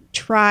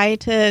try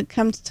to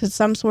come to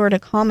some sort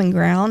of common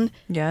ground.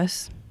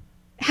 Yes.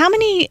 How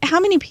many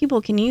people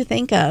can you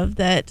think of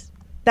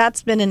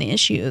that's been an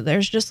issue?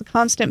 There's just the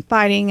constant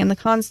fighting and the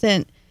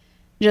constant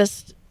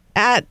just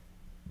at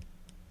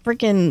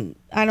freaking,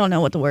 I don't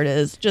know what the word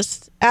is,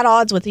 just at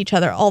odds with each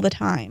other all the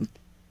time.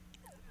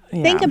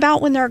 Yeah. Think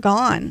about when they're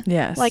gone.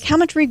 Yes. Like, how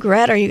much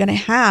regret are you going to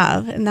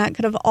have? And that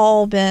could have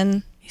all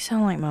been... You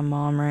sound like my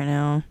mom right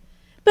now.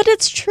 But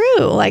it's true.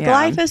 Like,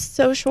 life is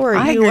so short.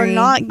 I you agree. are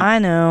not I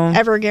know.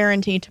 ever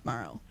guaranteed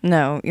tomorrow.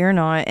 No, you're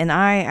not. And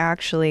I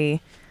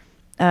actually,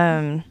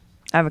 I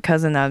have a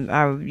cousin that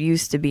I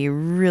used to be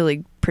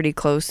really pretty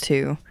close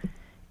to.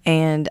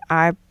 And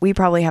we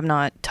probably have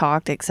not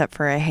talked except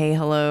for a hey,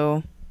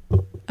 hello.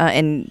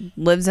 And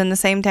lives in the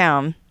same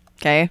town,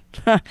 okay?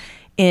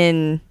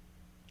 In,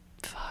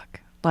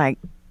 like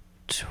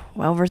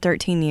 12 or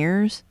 13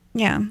 years.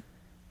 Yeah.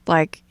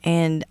 Like,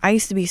 and I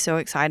used to be so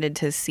excited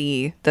to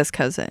see this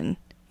cousin.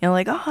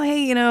 Like, oh,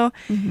 hey,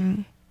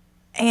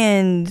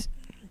 and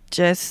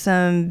just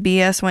some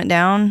BS went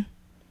down.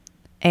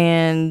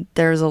 And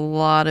there's a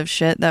lot of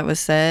shit that was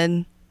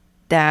said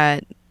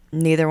that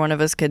neither one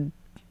of us could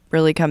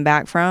really come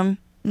back from.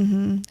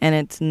 Mm-hmm. And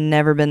it's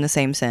never been the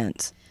same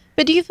since.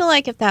 But do you feel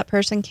like if that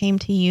person came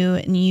to you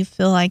and you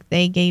feel like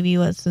they gave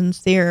you a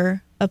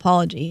sincere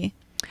apology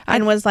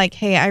and was like,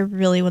 hey, I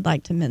really would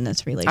like to mend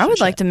this relationship? I would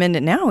like to mend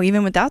it now,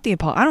 even without the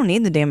apology. I don't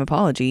need the damn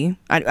apology.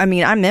 I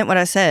mean, I meant what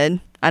I said.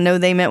 I know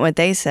they meant what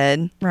they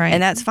said. Right.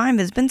 And that's fine,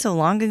 but it's been so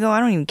long ago, I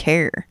don't even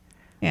care.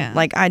 Yeah.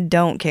 Like, I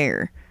don't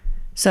care.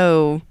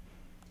 So,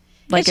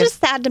 like, it's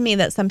just sad to me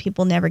that some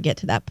people never get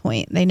to that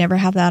point. They never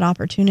have that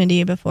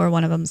opportunity before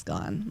one of them's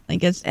gone. Like,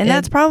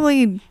 that's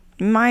probably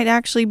might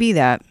actually be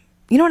that.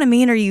 You know what I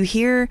mean? Or you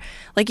hear,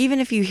 like,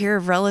 even if you hear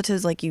of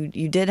relatives, like, you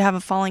did have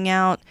a falling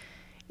out,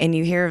 and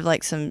you hear of,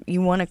 like,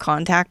 you want to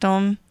contact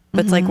them,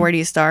 but it's like, where do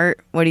you start?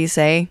 What do you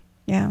say?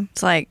 Yeah.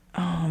 It's like,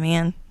 oh,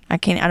 man, I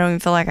don't even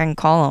feel like I can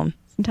call them.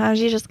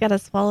 Sometimes you just got to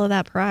swallow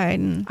that pride.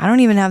 And I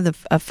don't even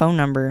have a phone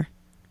number.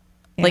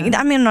 Yeah. Like,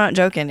 I mean, I'm not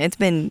joking. It's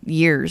been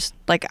years.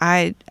 Like,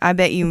 I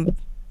bet you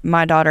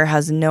my daughter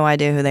has no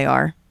idea who they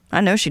are.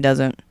 I know she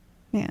doesn't.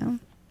 Yeah.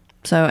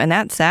 So, and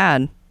that's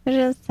sad. It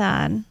is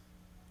sad.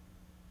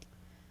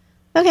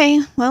 Okay,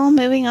 well,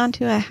 moving on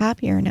to a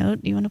happier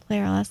note. Do you want to play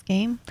our last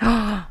game?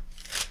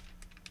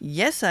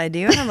 Yes, I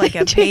do. I have like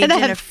a page and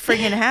a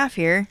friggin' half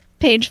here.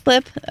 Page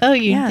flip? Oh,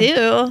 you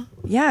do?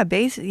 Yeah,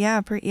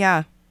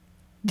 yeah.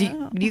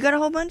 Do you got a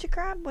whole bunch of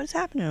crap? What's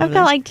happening? I've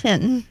got like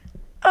 10.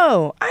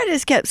 Oh, I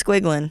just kept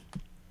squiggling.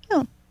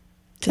 Oh.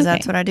 Because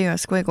that's what I do. I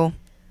squiggle.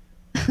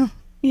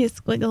 You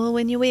squiggle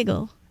when you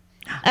wiggle.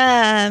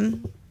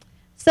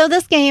 So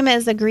this game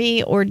is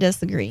agree or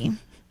disagree.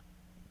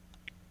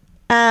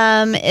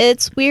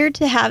 It's weird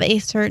to have a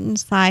certain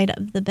side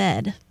of the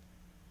bed.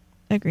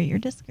 Agree or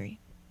disagree?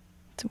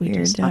 It's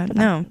weird.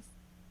 No,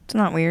 it's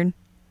not weird.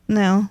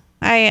 No,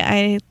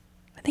 I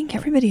think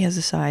everybody has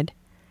a side.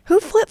 Who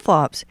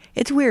flip-flops?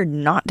 It's weird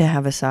not to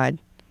have a side.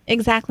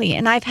 Exactly.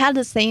 And I've had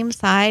the same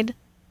side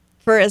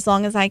for as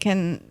long as I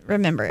can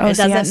remember. It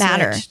doesn't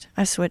matter.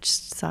 I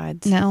switched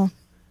sides. No.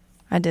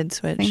 I did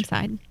switch. Same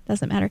side.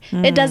 Doesn't matter.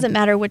 It doesn't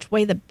matter which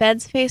way the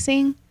bed's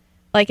facing.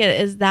 Like,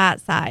 it is that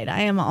side.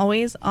 I am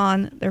always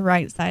on the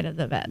right side of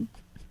the bed.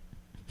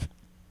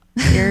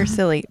 You're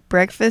silly.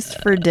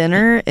 Breakfast for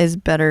dinner is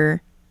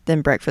better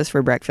than breakfast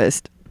for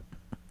breakfast.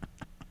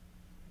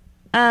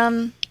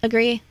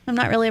 Agree. I'm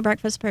not really a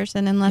breakfast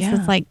person unless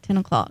it's like 10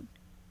 o'clock.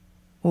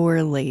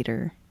 Or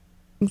later.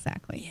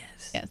 Exactly.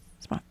 Yes.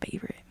 It's my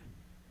favorite.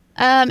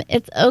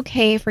 It's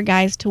okay for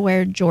guys to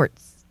wear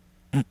jorts.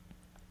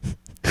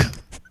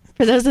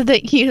 For those of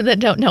you that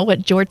don't know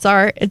what jorts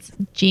are, it's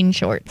jean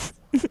shorts.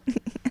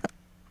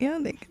 Yeah,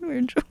 they can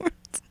wear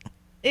jorts.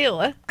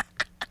 Ew.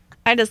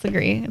 I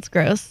disagree. It's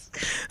gross.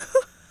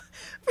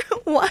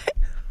 What?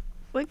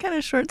 What kind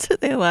of shorts are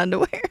they allowed to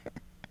wear?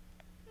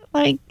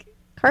 Like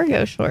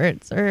cargo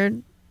shorts or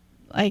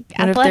like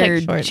what athletic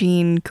if they're shorts.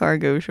 Jean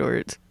cargo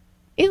shorts.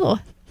 Ew.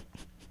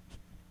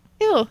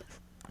 Ew.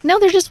 No,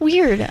 they're just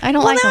weird. I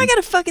don't like them. Well, now I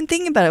gotta fucking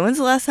think about it. When's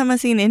the last time I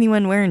seen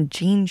anyone wearing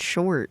jean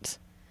shorts?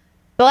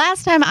 The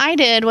last time I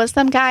did was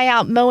some guy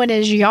out mowing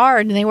his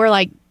yard and they were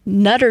like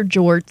nutter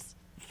jorts.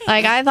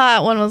 Like, I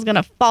thought one was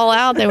gonna fall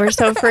out. They were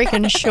so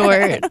freaking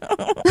short.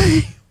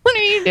 What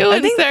are you doing,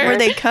 I think, sir? were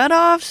they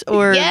cutoffs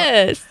or?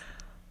 Yes.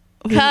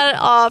 Cut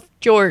off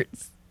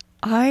jorts.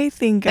 I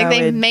think like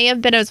they may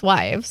have been his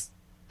wives.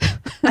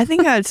 I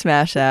think I would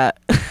smash that.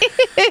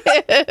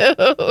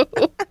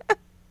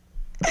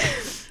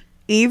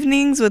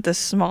 Evenings with a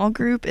small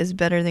group is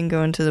better than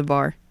going to the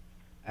bar.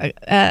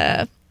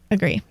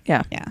 Agree.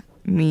 Yeah. Yeah.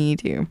 Me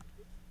too.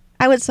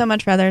 I would so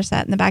much rather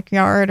sit in the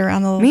backyard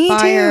around the Me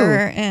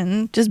fire too.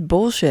 and just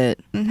bullshit.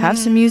 Have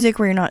some music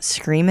where you're not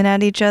screaming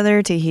at each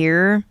other to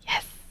hear.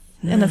 Yes.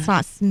 And it's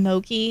not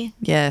smoky.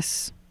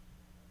 Yes.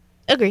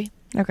 Agree.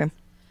 Okay.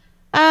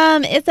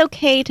 It's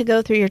okay to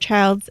go through your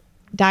child's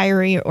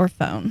diary or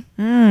phone.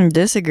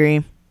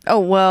 Disagree. Oh,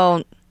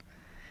 well,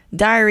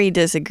 diary,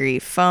 disagree.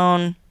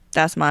 Phone,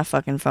 that's my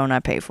fucking phone. I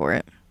pay for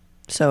it.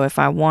 So if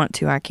I want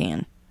to, I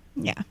can.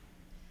 Yeah.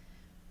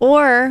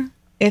 Or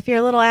if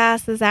your little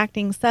ass is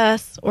acting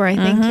sus, or I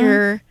think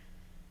you're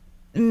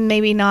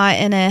maybe not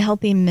in a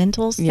healthy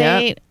mental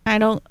state, I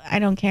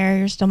don't care.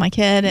 You're still my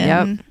kid,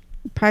 and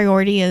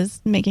priority is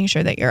making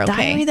sure that you're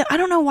okay. Diary, I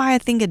don't know why I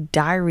think a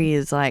diary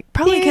is like,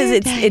 probably because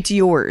it's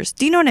yours.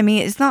 Do you know what I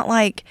mean? It's not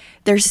like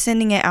they're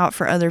sending it out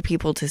for other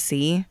people to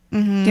see. Do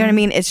you know what I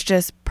mean? It's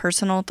just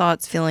personal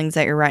thoughts, feelings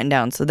that you're writing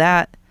down. So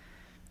that,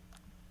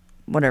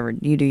 whatever,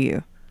 you do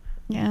you.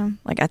 Yeah.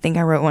 Like, I think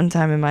I wrote one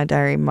time in my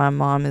diary, my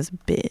mom is a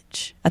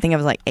bitch. I think I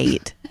was like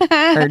 8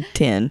 or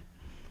 10.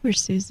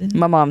 Where's Susan?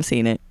 My mom's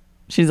seen it.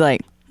 She's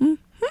like,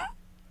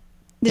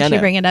 Did she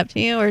bring it up to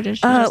you, or did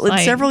she just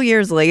like... several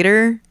years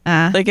later.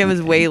 Like, it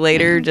was way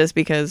later just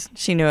because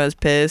she knew I was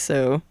pissed.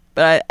 So,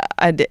 but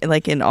I did,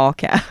 like, in all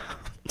caps.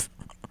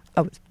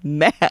 I was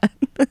mad.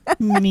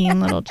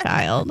 Mean little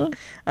child.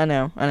 I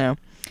know.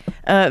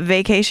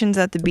 Vacations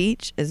at the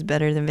beach is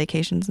better than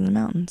vacations in the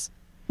mountains.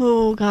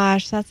 Oh,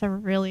 gosh, that's a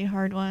really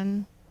hard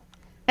one.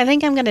 I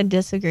think I'm going to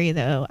disagree,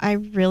 though. I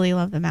really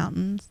love the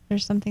mountains.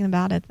 There's something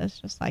about it that's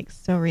just like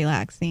so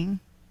relaxing.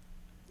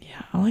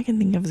 Yeah, all I can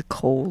think of is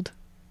cold.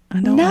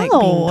 I don't like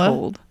being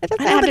cold. It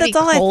doesn't I know, have but to be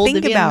that's all I cold think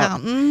to be in about.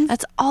 mountains.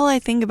 That's all I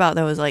think about,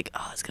 though, is like,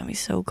 oh, it's going to be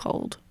so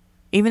cold.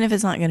 Even if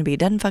it's not going to be. It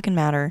doesn't fucking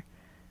matter.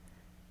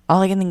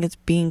 All I can think is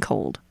being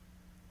cold.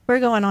 We're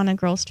going on a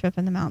girls' trip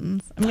in the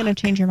mountains. I'm going to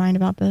change your mind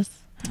about this.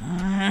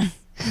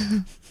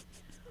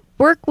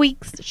 Work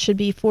weeks should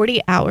be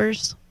 40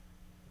 hours.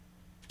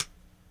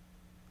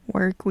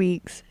 Work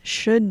weeks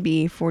should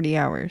be 40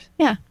 hours.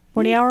 Yeah,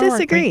 40-hour work week.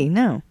 Disagree.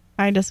 No.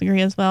 I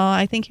disagree as well.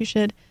 I think you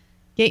should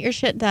get your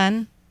shit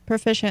done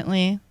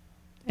proficiently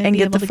And be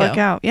get able the to fuck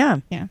go. out. Yeah.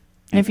 Yeah.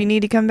 And if you need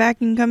to come back,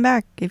 you can come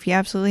back if you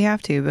absolutely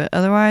have to. But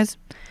otherwise,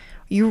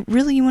 you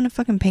want to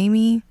fucking pay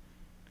me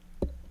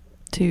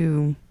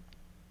to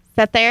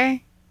Sit there,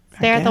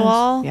 stare at the guess.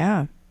 wall.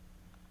 Yeah.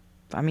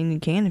 I mean, you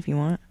can if you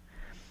want.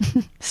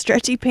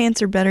 Stretchy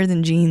pants are better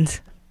than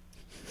jeans.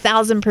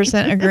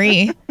 1000%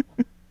 agree.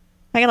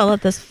 I gotta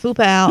let this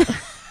fupa out.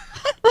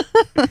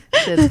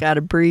 Shit's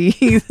gotta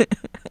breathe.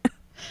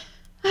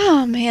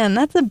 Oh man,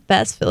 that's the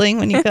best feeling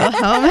when you go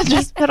home and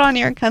just put on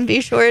your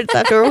comfy shorts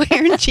after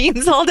wearing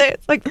jeans all day.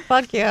 It's like,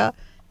 fuck yeah,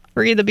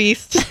 free the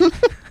beast.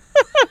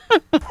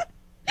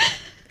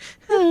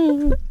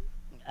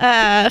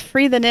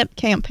 Free the nip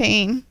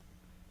campaign.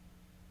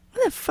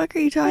 What the fuck are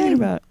you talking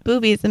about?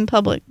 Boobies in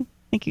public,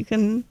 like you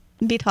can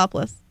be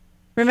topless.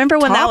 Remember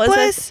when that Topless?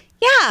 was?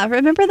 Yeah,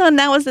 remember when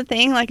that was the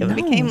thing? Like it No,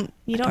 became.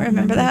 You I don't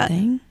remember that?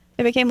 thing.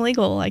 It became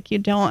legal. Like you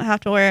don't have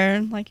to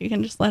wear. Like you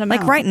can just let them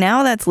Like out. right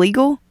now, that's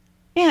legal.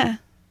 Yeah.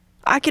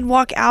 I could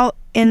walk out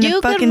in the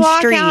You fucking could walk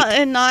street. out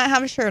and not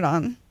have a shirt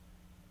on.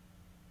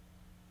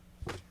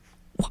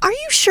 Are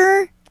you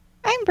sure?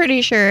 I'm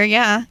pretty sure,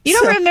 yeah. You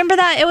don't remember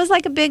that? It was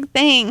like a big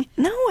thing.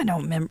 No, I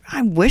don't remember.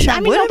 I wish I I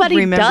mean, would have nobody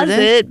remembered does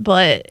it,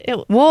 but...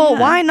 Well, yeah.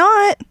 why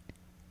not?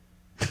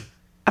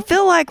 I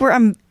feel like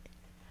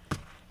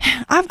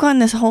I've gone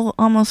this whole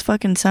almost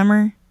fucking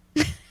summer.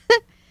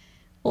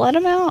 Let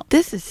them out.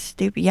 This is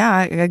stupid. Yeah,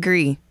 I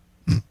agree.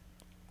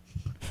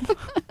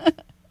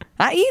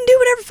 You can do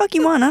whatever fuck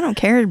you want. I don't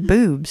care.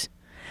 Boobs.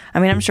 I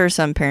mean, I'm sure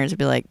some parents would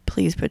be like,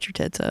 please put your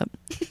tits up.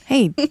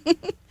 Hey,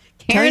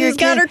 Karen's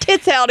got her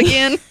tits out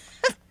again.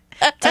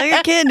 tell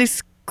your kid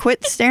to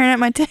quit staring at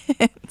my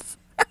tits.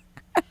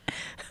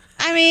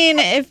 I mean,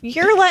 if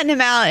you're letting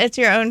him out, it's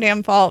your own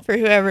damn fault for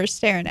whoever's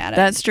staring at him.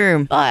 That's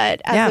true. But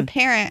as Yeah. a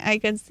parent, I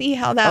could see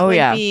how that Oh, would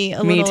yeah. be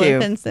a Me little too.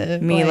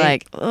 offensive. Me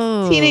like,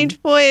 oh.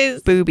 teenage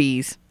boys.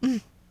 Boobies.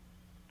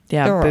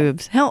 Yeah, Girl.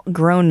 boobs. Hell,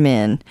 grown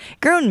men.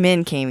 Grown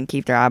men can't even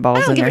keep their eyeballs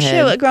I don't in give their a head.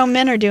 shit what grown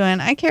men are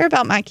doing. I care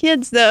about my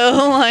kids,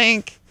 though.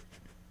 Like,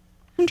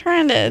 I'm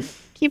trying to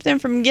keep them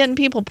from getting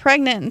people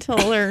pregnant until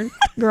they're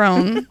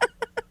grown.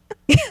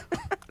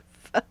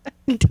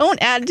 Don't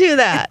add to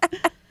that.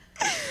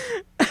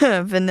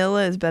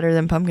 Vanilla is better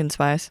than pumpkin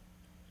spice.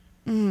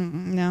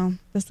 No,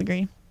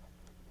 disagree.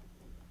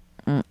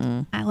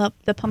 Mm-mm. I love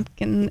the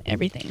pumpkin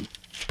everything.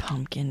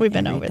 Pumpkin. We've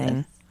been everything. over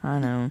this. I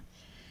know.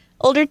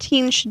 Older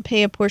teens should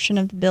pay a portion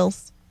of the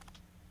bills.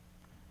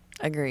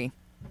 Agree.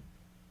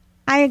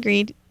 I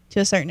agreed to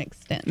a certain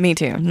extent. Me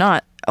too.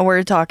 Not.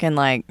 We're talking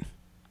like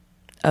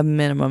a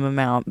minimum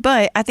amount,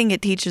 but I think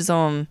it teaches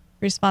them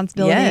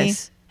Responsibility.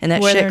 Yes, and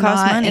that where shit they're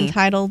costs not money.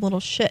 entitled little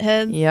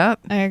shitheads. Yep.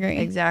 I agree.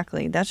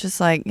 Exactly. That's just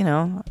like,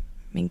 I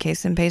mean,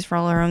 Kason pays for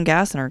all her own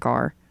gas in her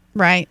car.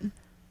 Right.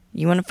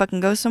 You want to fucking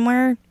go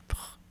somewhere?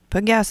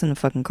 Put gas in the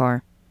fucking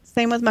car.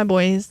 Same with my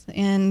boys,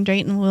 and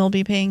Drayton will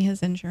be paying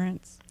his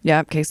insurance.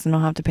 Yep, Kason will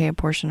have to pay a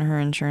portion of her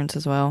insurance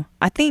as well.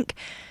 I think,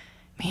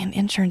 man,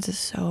 insurance is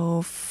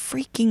so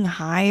freaking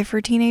high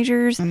for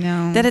teenagers I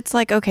know. that it's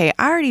like, okay,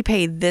 I already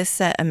paid this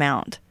set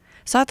amount.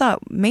 So I thought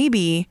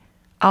maybe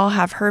I'll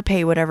have her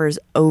pay whatever's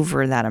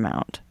over that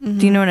amount.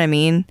 Do you know what I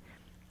mean?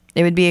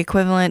 It would be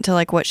equivalent to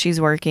like what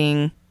she's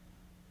working,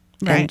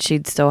 Right. and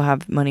she'd still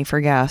have money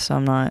for gas, so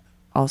I'm not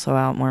also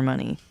out more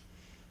money.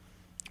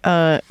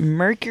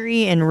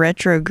 Mercury in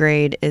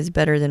retrograde is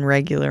better than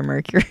regular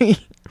Mercury.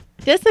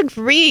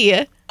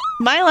 Disagree.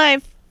 My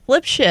life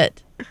flip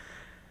shit.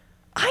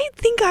 I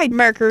think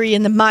Mercury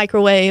in the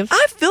microwave.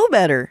 I feel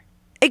better.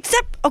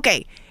 Except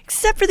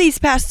for these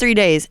past 3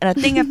 days, and I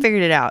think I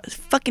figured it out. It's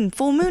fucking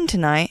full moon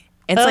tonight.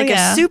 It's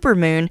a super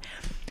moon.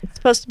 It's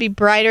supposed to be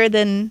brighter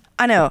than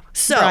I know.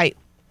 So, bright.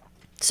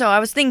 So I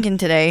was thinking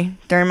today,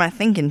 during my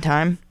thinking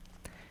time,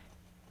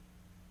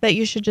 That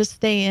you should just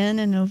stay in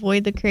and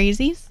avoid the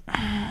crazies.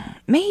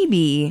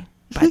 maybe,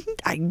 but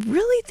I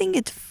really think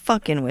it's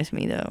fucking with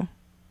me, though.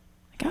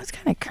 Like, I was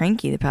kind of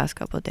cranky the past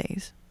couple of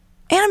days.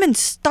 And I've been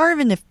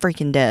starving to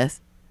freaking death.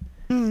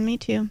 Me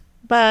too.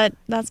 But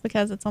that's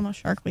because it's almost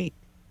Shark Week.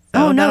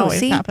 So Oh, that no, always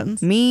see?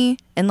 happens. Me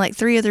and like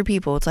 3 other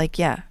people, it's like,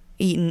 yeah,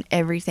 eating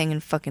everything in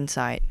fucking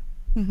sight.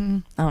 Mm-hmm.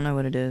 I don't know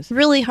what it is. It's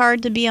really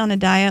hard to be on a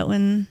diet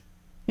when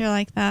you're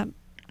like that.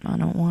 I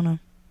don't want to.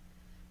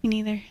 Me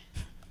neither.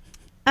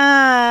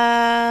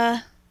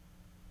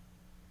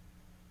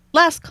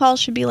 Last call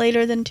should be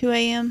later than 2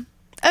 a.m.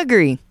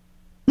 Agree.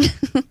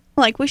 Well,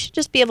 Like, we should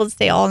just be able to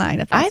stay all night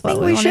if that's I think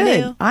what we wanna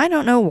should. do. I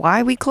don't know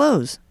why we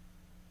close.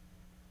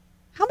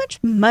 How much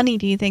money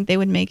do you think they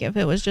would make if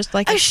it was just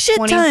like A shit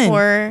ton.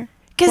 24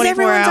 Because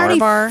everyone's already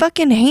bar?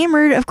 fucking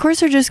hammered. Of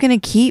course, they're just gonna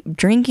keep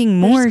drinking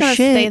They're more just gonna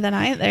shit. stay the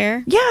night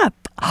there. Yeah,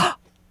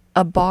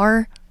 a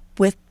bar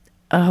with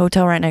a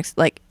hotel right next,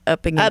 like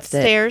up against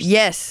Upstairs? it.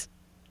 Yes.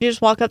 You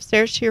just walk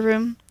upstairs to your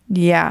room.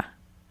 Yeah.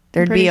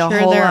 There'd Pretty be a sure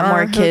whole there lot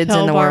more are kids in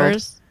hotel the world.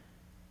 bars.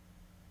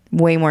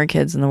 Way more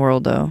kids in the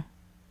world, though.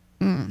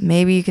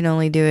 Maybe you can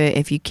only do it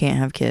if you can't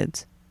have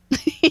kids.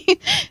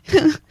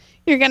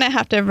 You're gonna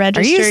have to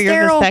register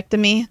your sterile?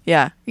 vasectomy.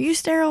 Yeah. Are you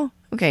sterile?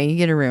 Okay, you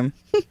get a room.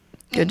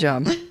 Good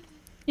job.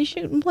 You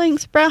shooting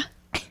blanks, bruh.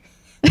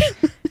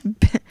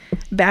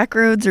 Back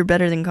roads are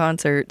better than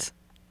concerts.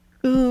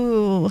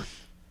 Ooh,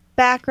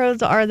 back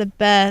roads are the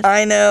best.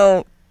 I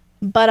know.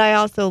 But I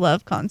also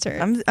love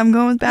concerts. I'm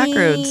going with back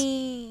roads.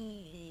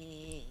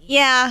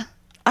 Yeah,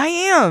 I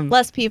am.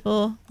 less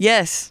people.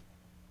 Yes.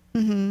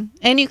 And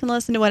you can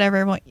listen to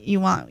whatever you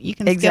want. You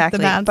can Exactly.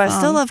 skip the bad But I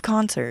still songs. love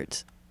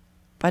concerts.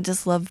 But I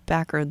just love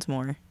back roads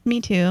more.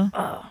 Me too.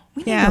 Oh,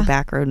 we need Yeah. to go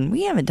back road, and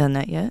we haven't done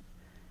that yet.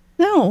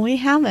 No, we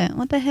haven't.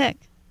 What the heck?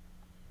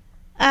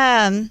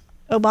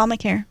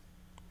 Obamacare.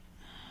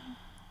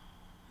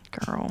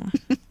 Girl.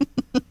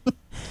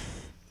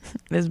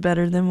 It's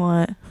better than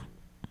what?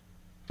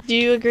 Do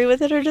you agree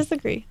with it or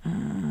disagree?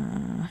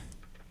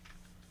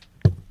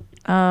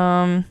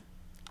 I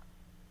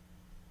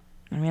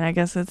mean, I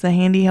guess it's a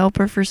handy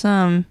helper for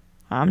some.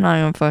 I'm not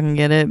gonna fucking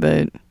get it,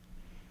 but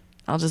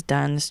I'll just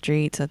die in the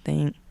streets, I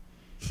think.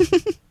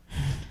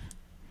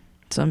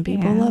 Some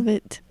people Yeah. love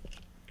it.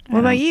 What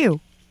about you?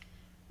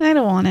 I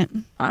don't want it.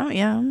 I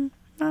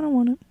don't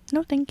want it.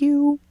 No, thank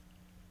you.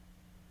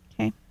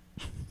 Okay.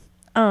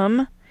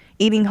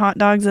 Eating hot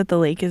dogs at the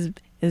lake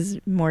is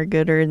more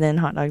gooder than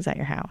hot dogs at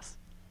your house.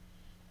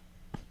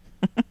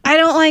 I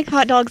don't like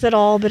hot dogs at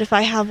all, but if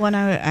I have one,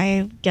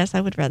 I guess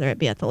I would rather it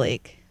be at the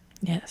lake.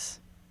 Yes.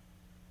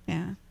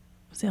 Yeah.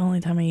 It's the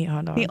only time I eat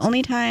hot dogs. The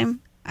only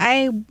time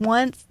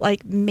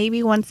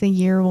maybe once a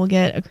year, will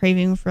get a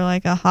craving for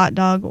like a hot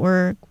dog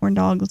or corn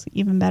dogs,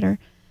 even better.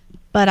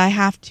 But I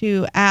have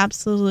to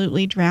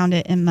absolutely drown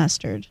it in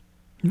mustard.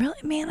 Really,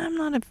 man, I'm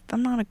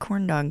not a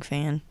corn dog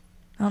fan.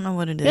 I don't know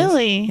what it is.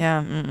 Really?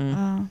 Yeah.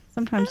 Mm-mm.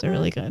 Sometimes they're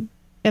really good.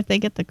 If they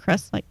get the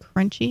crust like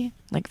crunchy.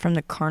 Like from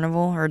the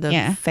carnival or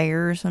the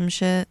fair or some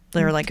shit.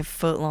 They're like a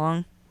foot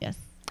long. Yes.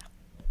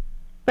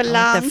 I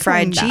like the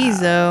fried cheese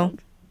though.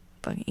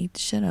 Fucking eat the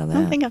shit out of that.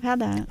 I don't think I've had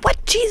that.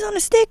 What? Cheese on a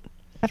stick?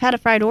 I've had a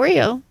fried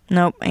Oreo.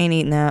 Nope, ain't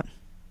eating that.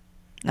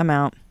 I'm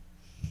out.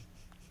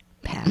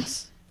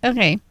 Pass.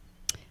 Okay.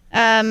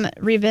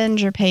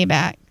 Revenge or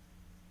payback?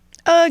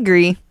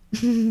 Agree.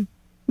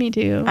 Me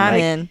too. I'm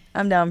in.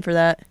 I'm down for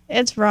that.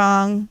 It's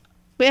wrong.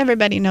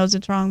 Everybody knows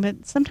it's wrong,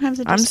 but sometimes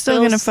it just I'm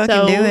still feels gonna fucking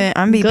so do it.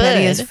 I'm be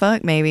petty as good.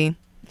 fuck, maybe.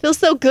 It feels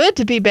so good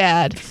to be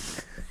bad.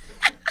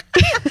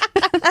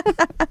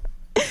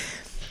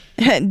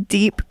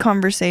 Deep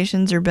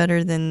conversations are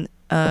better than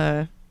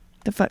the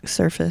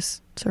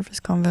surface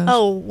convos.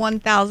 Oh,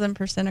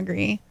 1000%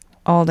 agree.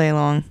 All day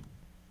long.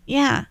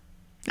 Yeah.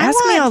 Ask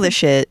me all the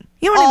shit.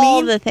 You know what I all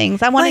mean? the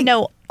things. I want to Like-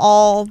 know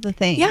all the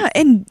things. Yeah,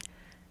 and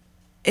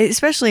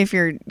especially if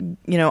you're,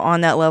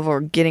 on that level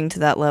or getting to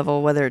that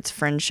level, whether it's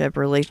friendship,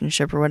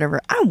 relationship, or whatever,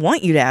 I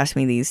want you to ask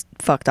me these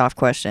fucked off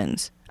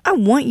questions. I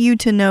want you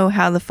to know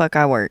how the fuck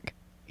I work.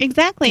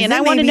 Exactly. 'Cause And then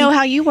I want to maybe- know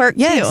how you work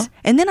Yes, too.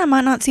 and then I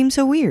might not seem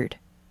so weird.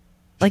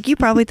 Like you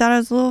probably thought I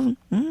was a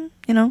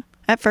little,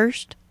 at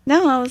first.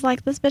 No, I was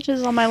like, this bitch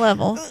is on my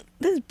level.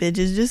 This bitch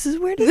is just as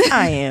weird as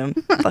I am.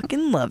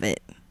 Fucking love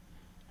it.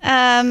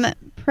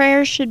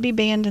 Prayers should be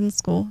banned in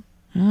school.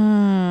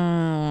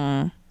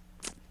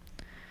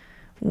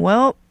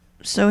 Well,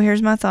 so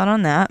here's my thought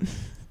on that.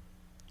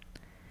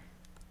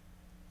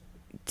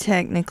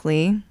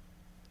 Technically,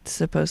 it's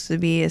supposed to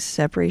be a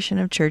separation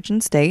of church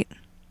and state,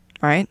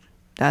 right?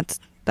 That's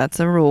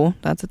a rule.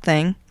 That's a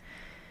thing.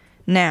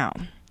 Now,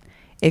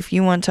 if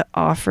you want to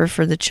offer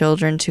for the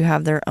children to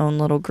have their own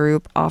little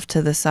group off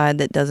to the side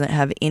that doesn't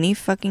have any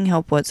fucking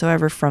help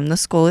whatsoever from the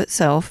school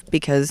itself,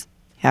 because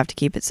you have to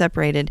keep it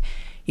separated,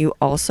 you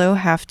also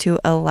have to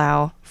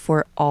allow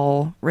for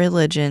all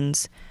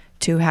religions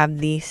to have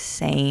the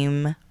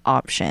same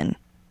option.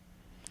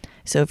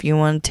 So if you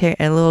want to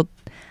a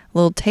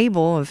little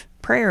table of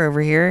prayer over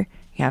here,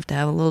 you have to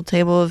have a little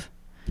table of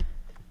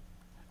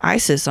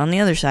ISIS on the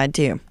other side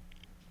too. You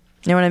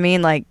know what I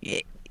mean?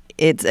 Like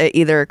it's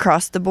either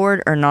across the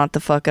board or not the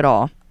fuck at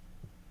all.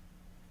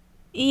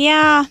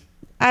 Yeah,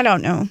 I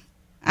don't know.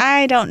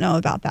 I don't know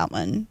about that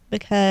one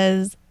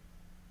because,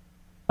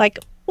 like,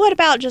 what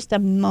about just a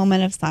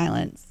moment of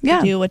silence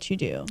to do what you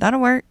do? That'll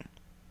work.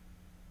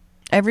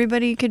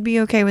 Everybody could be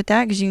okay with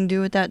that because you can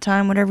do at that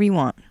time whatever you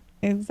want.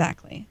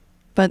 Exactly.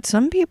 But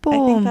some people,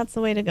 I think that's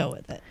the way to go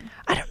with it.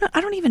 I don't know.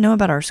 I don't even know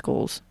about our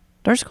schools.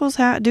 Do our schools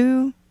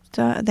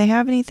they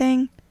have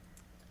anything?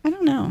 I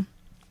don't know.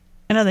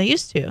 I know they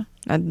used to.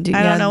 I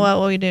don't know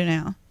what we do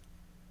now.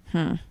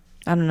 I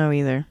don't know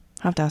either.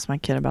 I'll have to ask my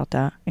kid about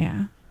that.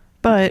 Yeah.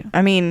 But,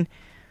 I mean,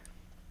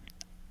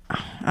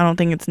 I don't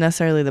think it's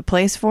necessarily the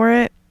place for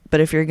it, but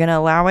if you're going to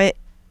allow it,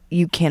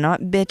 you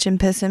cannot bitch and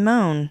piss and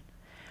moan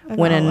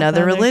when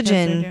another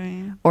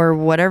religion or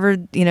whatever,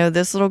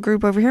 this little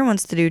group over here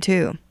wants to do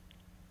too.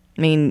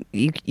 I mean,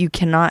 you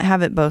cannot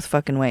have it both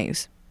fucking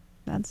ways.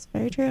 That's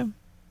very true.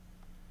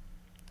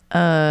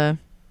 What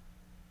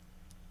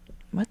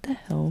the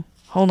hell?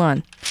 Hold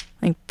on.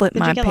 Like, flip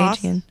my page lost?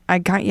 again. I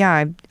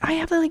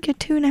have like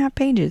 2.5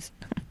 pages.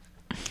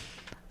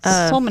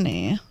 So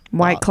many.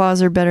 White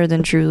Claws are better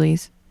than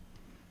Trulies.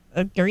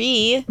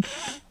 Agree.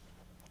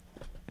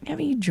 Yeah,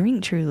 but you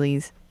drink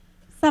Trulies.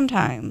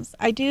 Sometimes.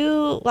 I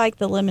do like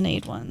the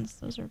lemonade ones.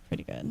 Those are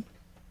pretty good.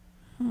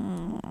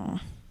 Oh,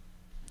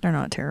 they're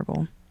not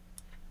terrible.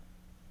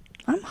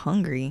 I'm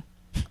hungry.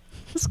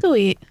 Let's go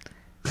eat.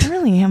 I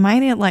really am. I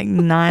ate at like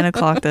 9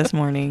 o'clock this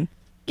morning.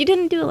 You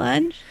didn't do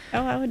lunch?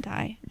 Oh, I would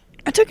die.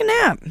 I took a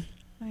nap.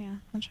 Oh, yeah.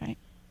 That's right.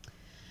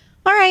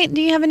 All right.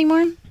 Do you have any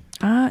more?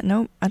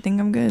 Nope. I think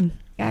I'm good.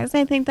 Guys,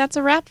 I think that's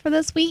a wrap for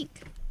this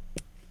week.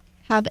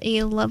 Have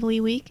a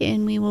lovely week,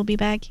 and we will be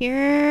back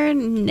here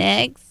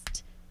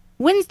next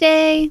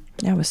Wednesday.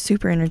 That was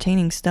super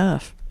entertaining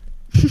stuff.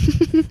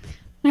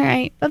 All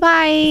right.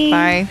 Bye-bye.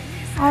 Bye.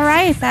 All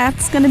right,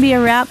 that's going to be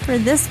a wrap for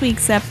this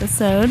week's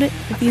episode.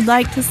 If you'd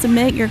like to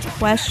submit your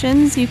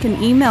questions, you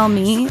can email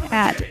me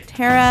at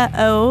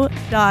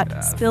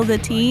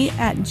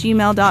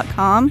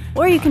tarao.spillthetea@gmail.com,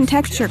 or you can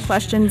text your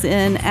questions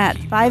in at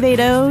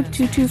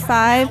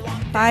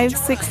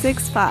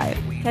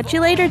 580-225-5665. Catch you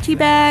later, tea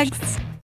bags.